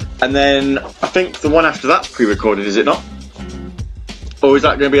pre-recorded. And then I think the one after that's pre-recorded, is it not? Or is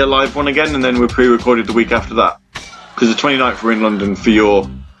that going to be a live one again and then we're pre-recorded the week after that? Because the 29th we're in London for your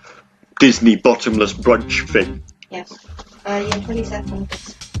Disney bottomless brunch thing. Yes. Yeah, 22nd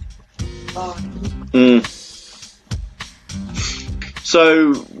is fine.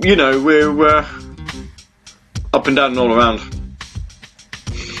 So, you know, we're up and down and all around.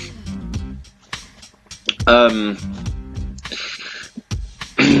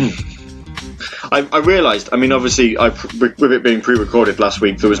 I realised, I mean, obviously, with it being pre-recorded last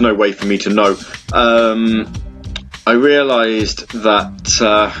week, there was no way for me to know. I realised that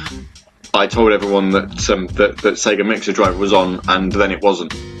I told everyone that Sega Mixer Drive was on, and then it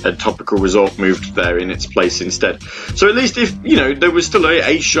wasn't. A Topical Resort moved there in its place instead. So at least if, you know, there was still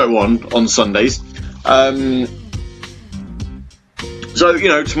a show on Sundays. So, you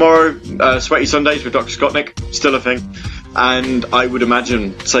know, tomorrow, Sweaty Sundays with Dr. Scottnik, still a thing. And I would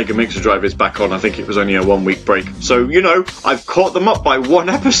imagine Sega Mixer Drive is back on. I think it was only a 1 week break. So, you know, I've caught them up by one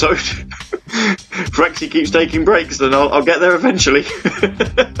episode. Frexy keeps taking breaks, then I'll get there eventually.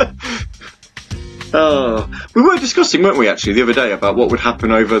 Oh, we were discussing, weren't we, actually, the other day about what would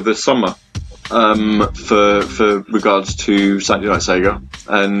happen over the summer for regards to Saturday Night Sega,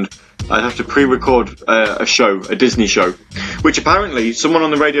 and I'd have to pre-record a Disney show, which apparently someone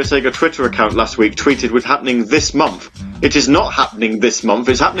on the Radio Sega Twitter account last week tweeted was happening this month. It is not happening this month.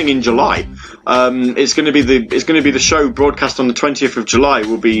 It's happening in July. It's going to be the show broadcast on the 20th of July.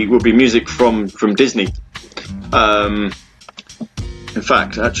 Will be music from Disney. In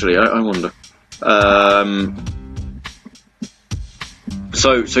fact, actually, I wonder.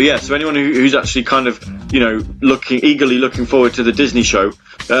 So anyone who's actually kind of, eagerly looking forward to the Disney show,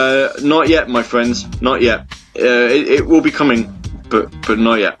 not yet, my friends, not yet. It will be coming, but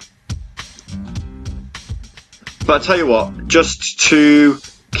not yet. But I tell you what, just to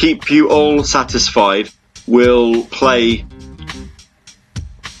keep you all satisfied, we'll play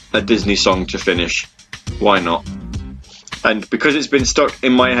a Disney song to finish. Why not? And because it's been stuck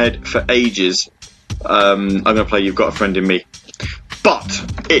in my head for ages, I'm going to play You've Got a Friend in Me. But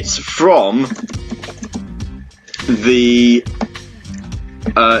it's from the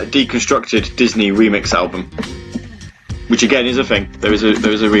deconstructed Disney remix album, which again is a thing. There is a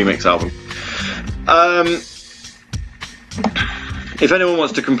remix album. If anyone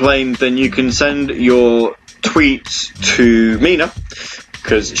wants to complain, then you can send your tweets to Mina,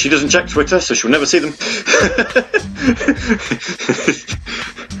 because she doesn't check Twitter, so she'll never see them.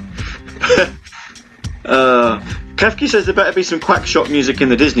 Kefki says there better be some Quackshot music in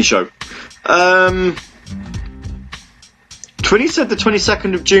the Disney show. Twinny said the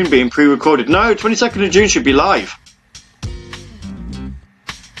 22nd of June being pre-recorded. No, 22nd of June should be live.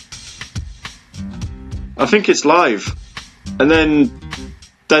 I think it's live. And then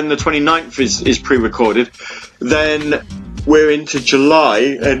the 29th is pre-recorded. Then we're into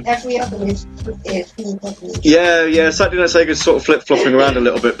July, and every other is yeah. Saturday Night Sega's sort of flip-flopping around a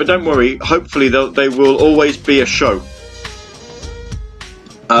little bit, but don't worry. Hopefully, they will always be a show.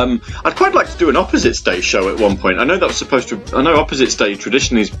 I'd quite like to do an Opposites Day show at one point. I know Opposites Day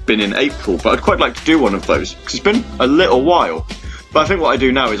traditionally has been in April, but I'd quite like to do one of those because it's been a little while. But I think what I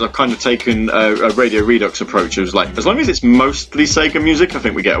do now is I've kind of taken a Radio Redux approach. It was like, as long as it's mostly Sega music, I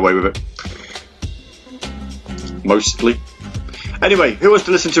think we get away with it. Mostly. Anyway, who wants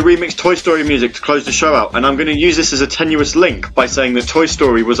to listen to remixed Toy Story music to close the show out? And I'm going to use this as a tenuous link by saying that Toy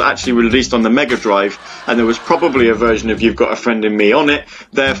Story was actually released on the Mega Drive, and there was probably a version of You've Got a Friend in Me on it.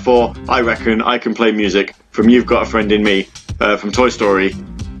 Therefore, I reckon I can play music from You've Got a Friend in Me from Toy Story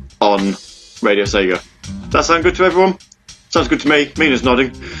on Radio Sega. Does that sound good to everyone? Sounds good to me. Mina's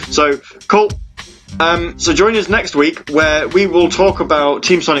nodding. So, cool. So join us next week where we will talk about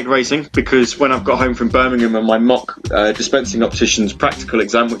Team Sonic Racing, because when I've got home from Birmingham and my mock dispensing opticians practical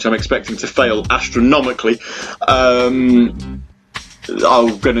exam, which I'm expecting to fail astronomically, I'm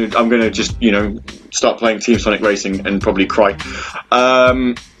gonna just start playing Team Sonic Racing and probably cry.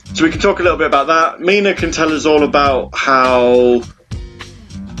 So we can talk a little bit about that. Mina can tell us all about how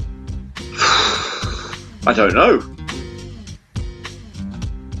I don't know.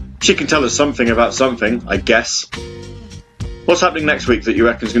 She can tell us something about something, I guess. What's happening next week that you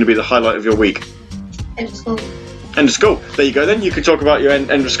reckon is going to be the highlight of your week? End of school. End of school. There you go then. You can talk about your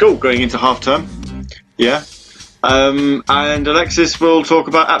end of school going into half term. Yeah. And Alexis will talk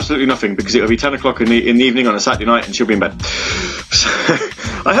about absolutely nothing because it'll be 10 o'clock in the evening on a Saturday night and she'll be in bed. So,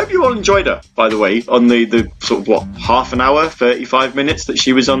 I hope you all enjoyed her, by the way, on the sort of, half an hour, 35 minutes that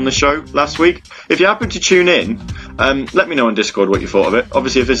she was on the show last week. If you happen to tune in, let me know on Discord what you thought of it.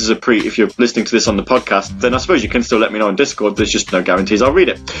 Obviously, if this is if you're listening to this on the podcast, then I suppose you can still let me know on Discord. There's just no guarantees I'll read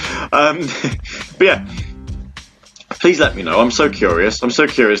it. But yeah, please let me know. I'm so curious. I'm so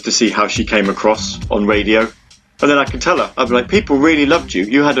curious to see how she came across on radio. And then I can tell her. I'll be like, people really loved you.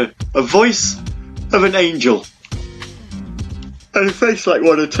 You had a voice of an angel. And a face like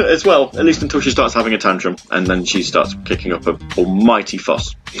one as well, at least until she starts having a tantrum. And then she starts kicking up an almighty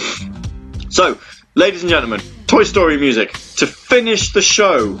fuss. So, ladies and gentlemen, Toy Story music to finish the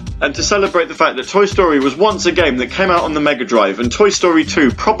show and to celebrate the fact that Toy Story was once a game that came out on the Mega Drive, and Toy Story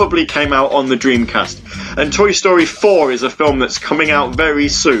 2 probably came out on the Dreamcast, and Toy Story 4 is a film that's coming out very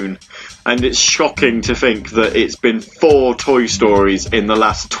soon, and it's shocking to think that it's been 4 Toy Stories in the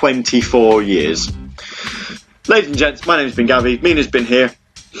last 24 years. Ladies and gents, my name's been Gavi, Mina's been here,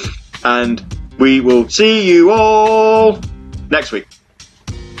 and we will see you all next week.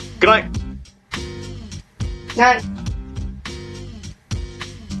 Good night. Night.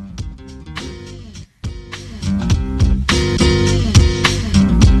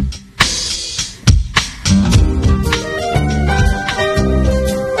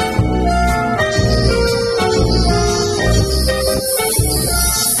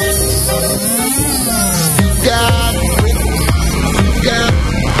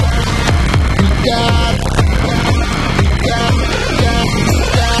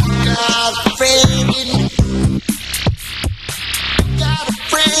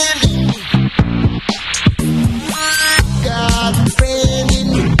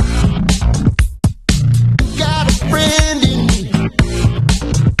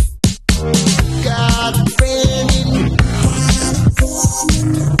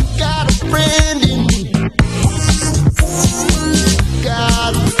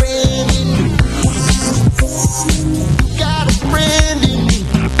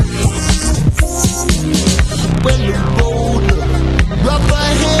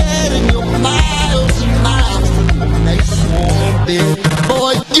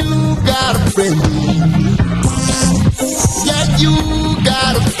 boy.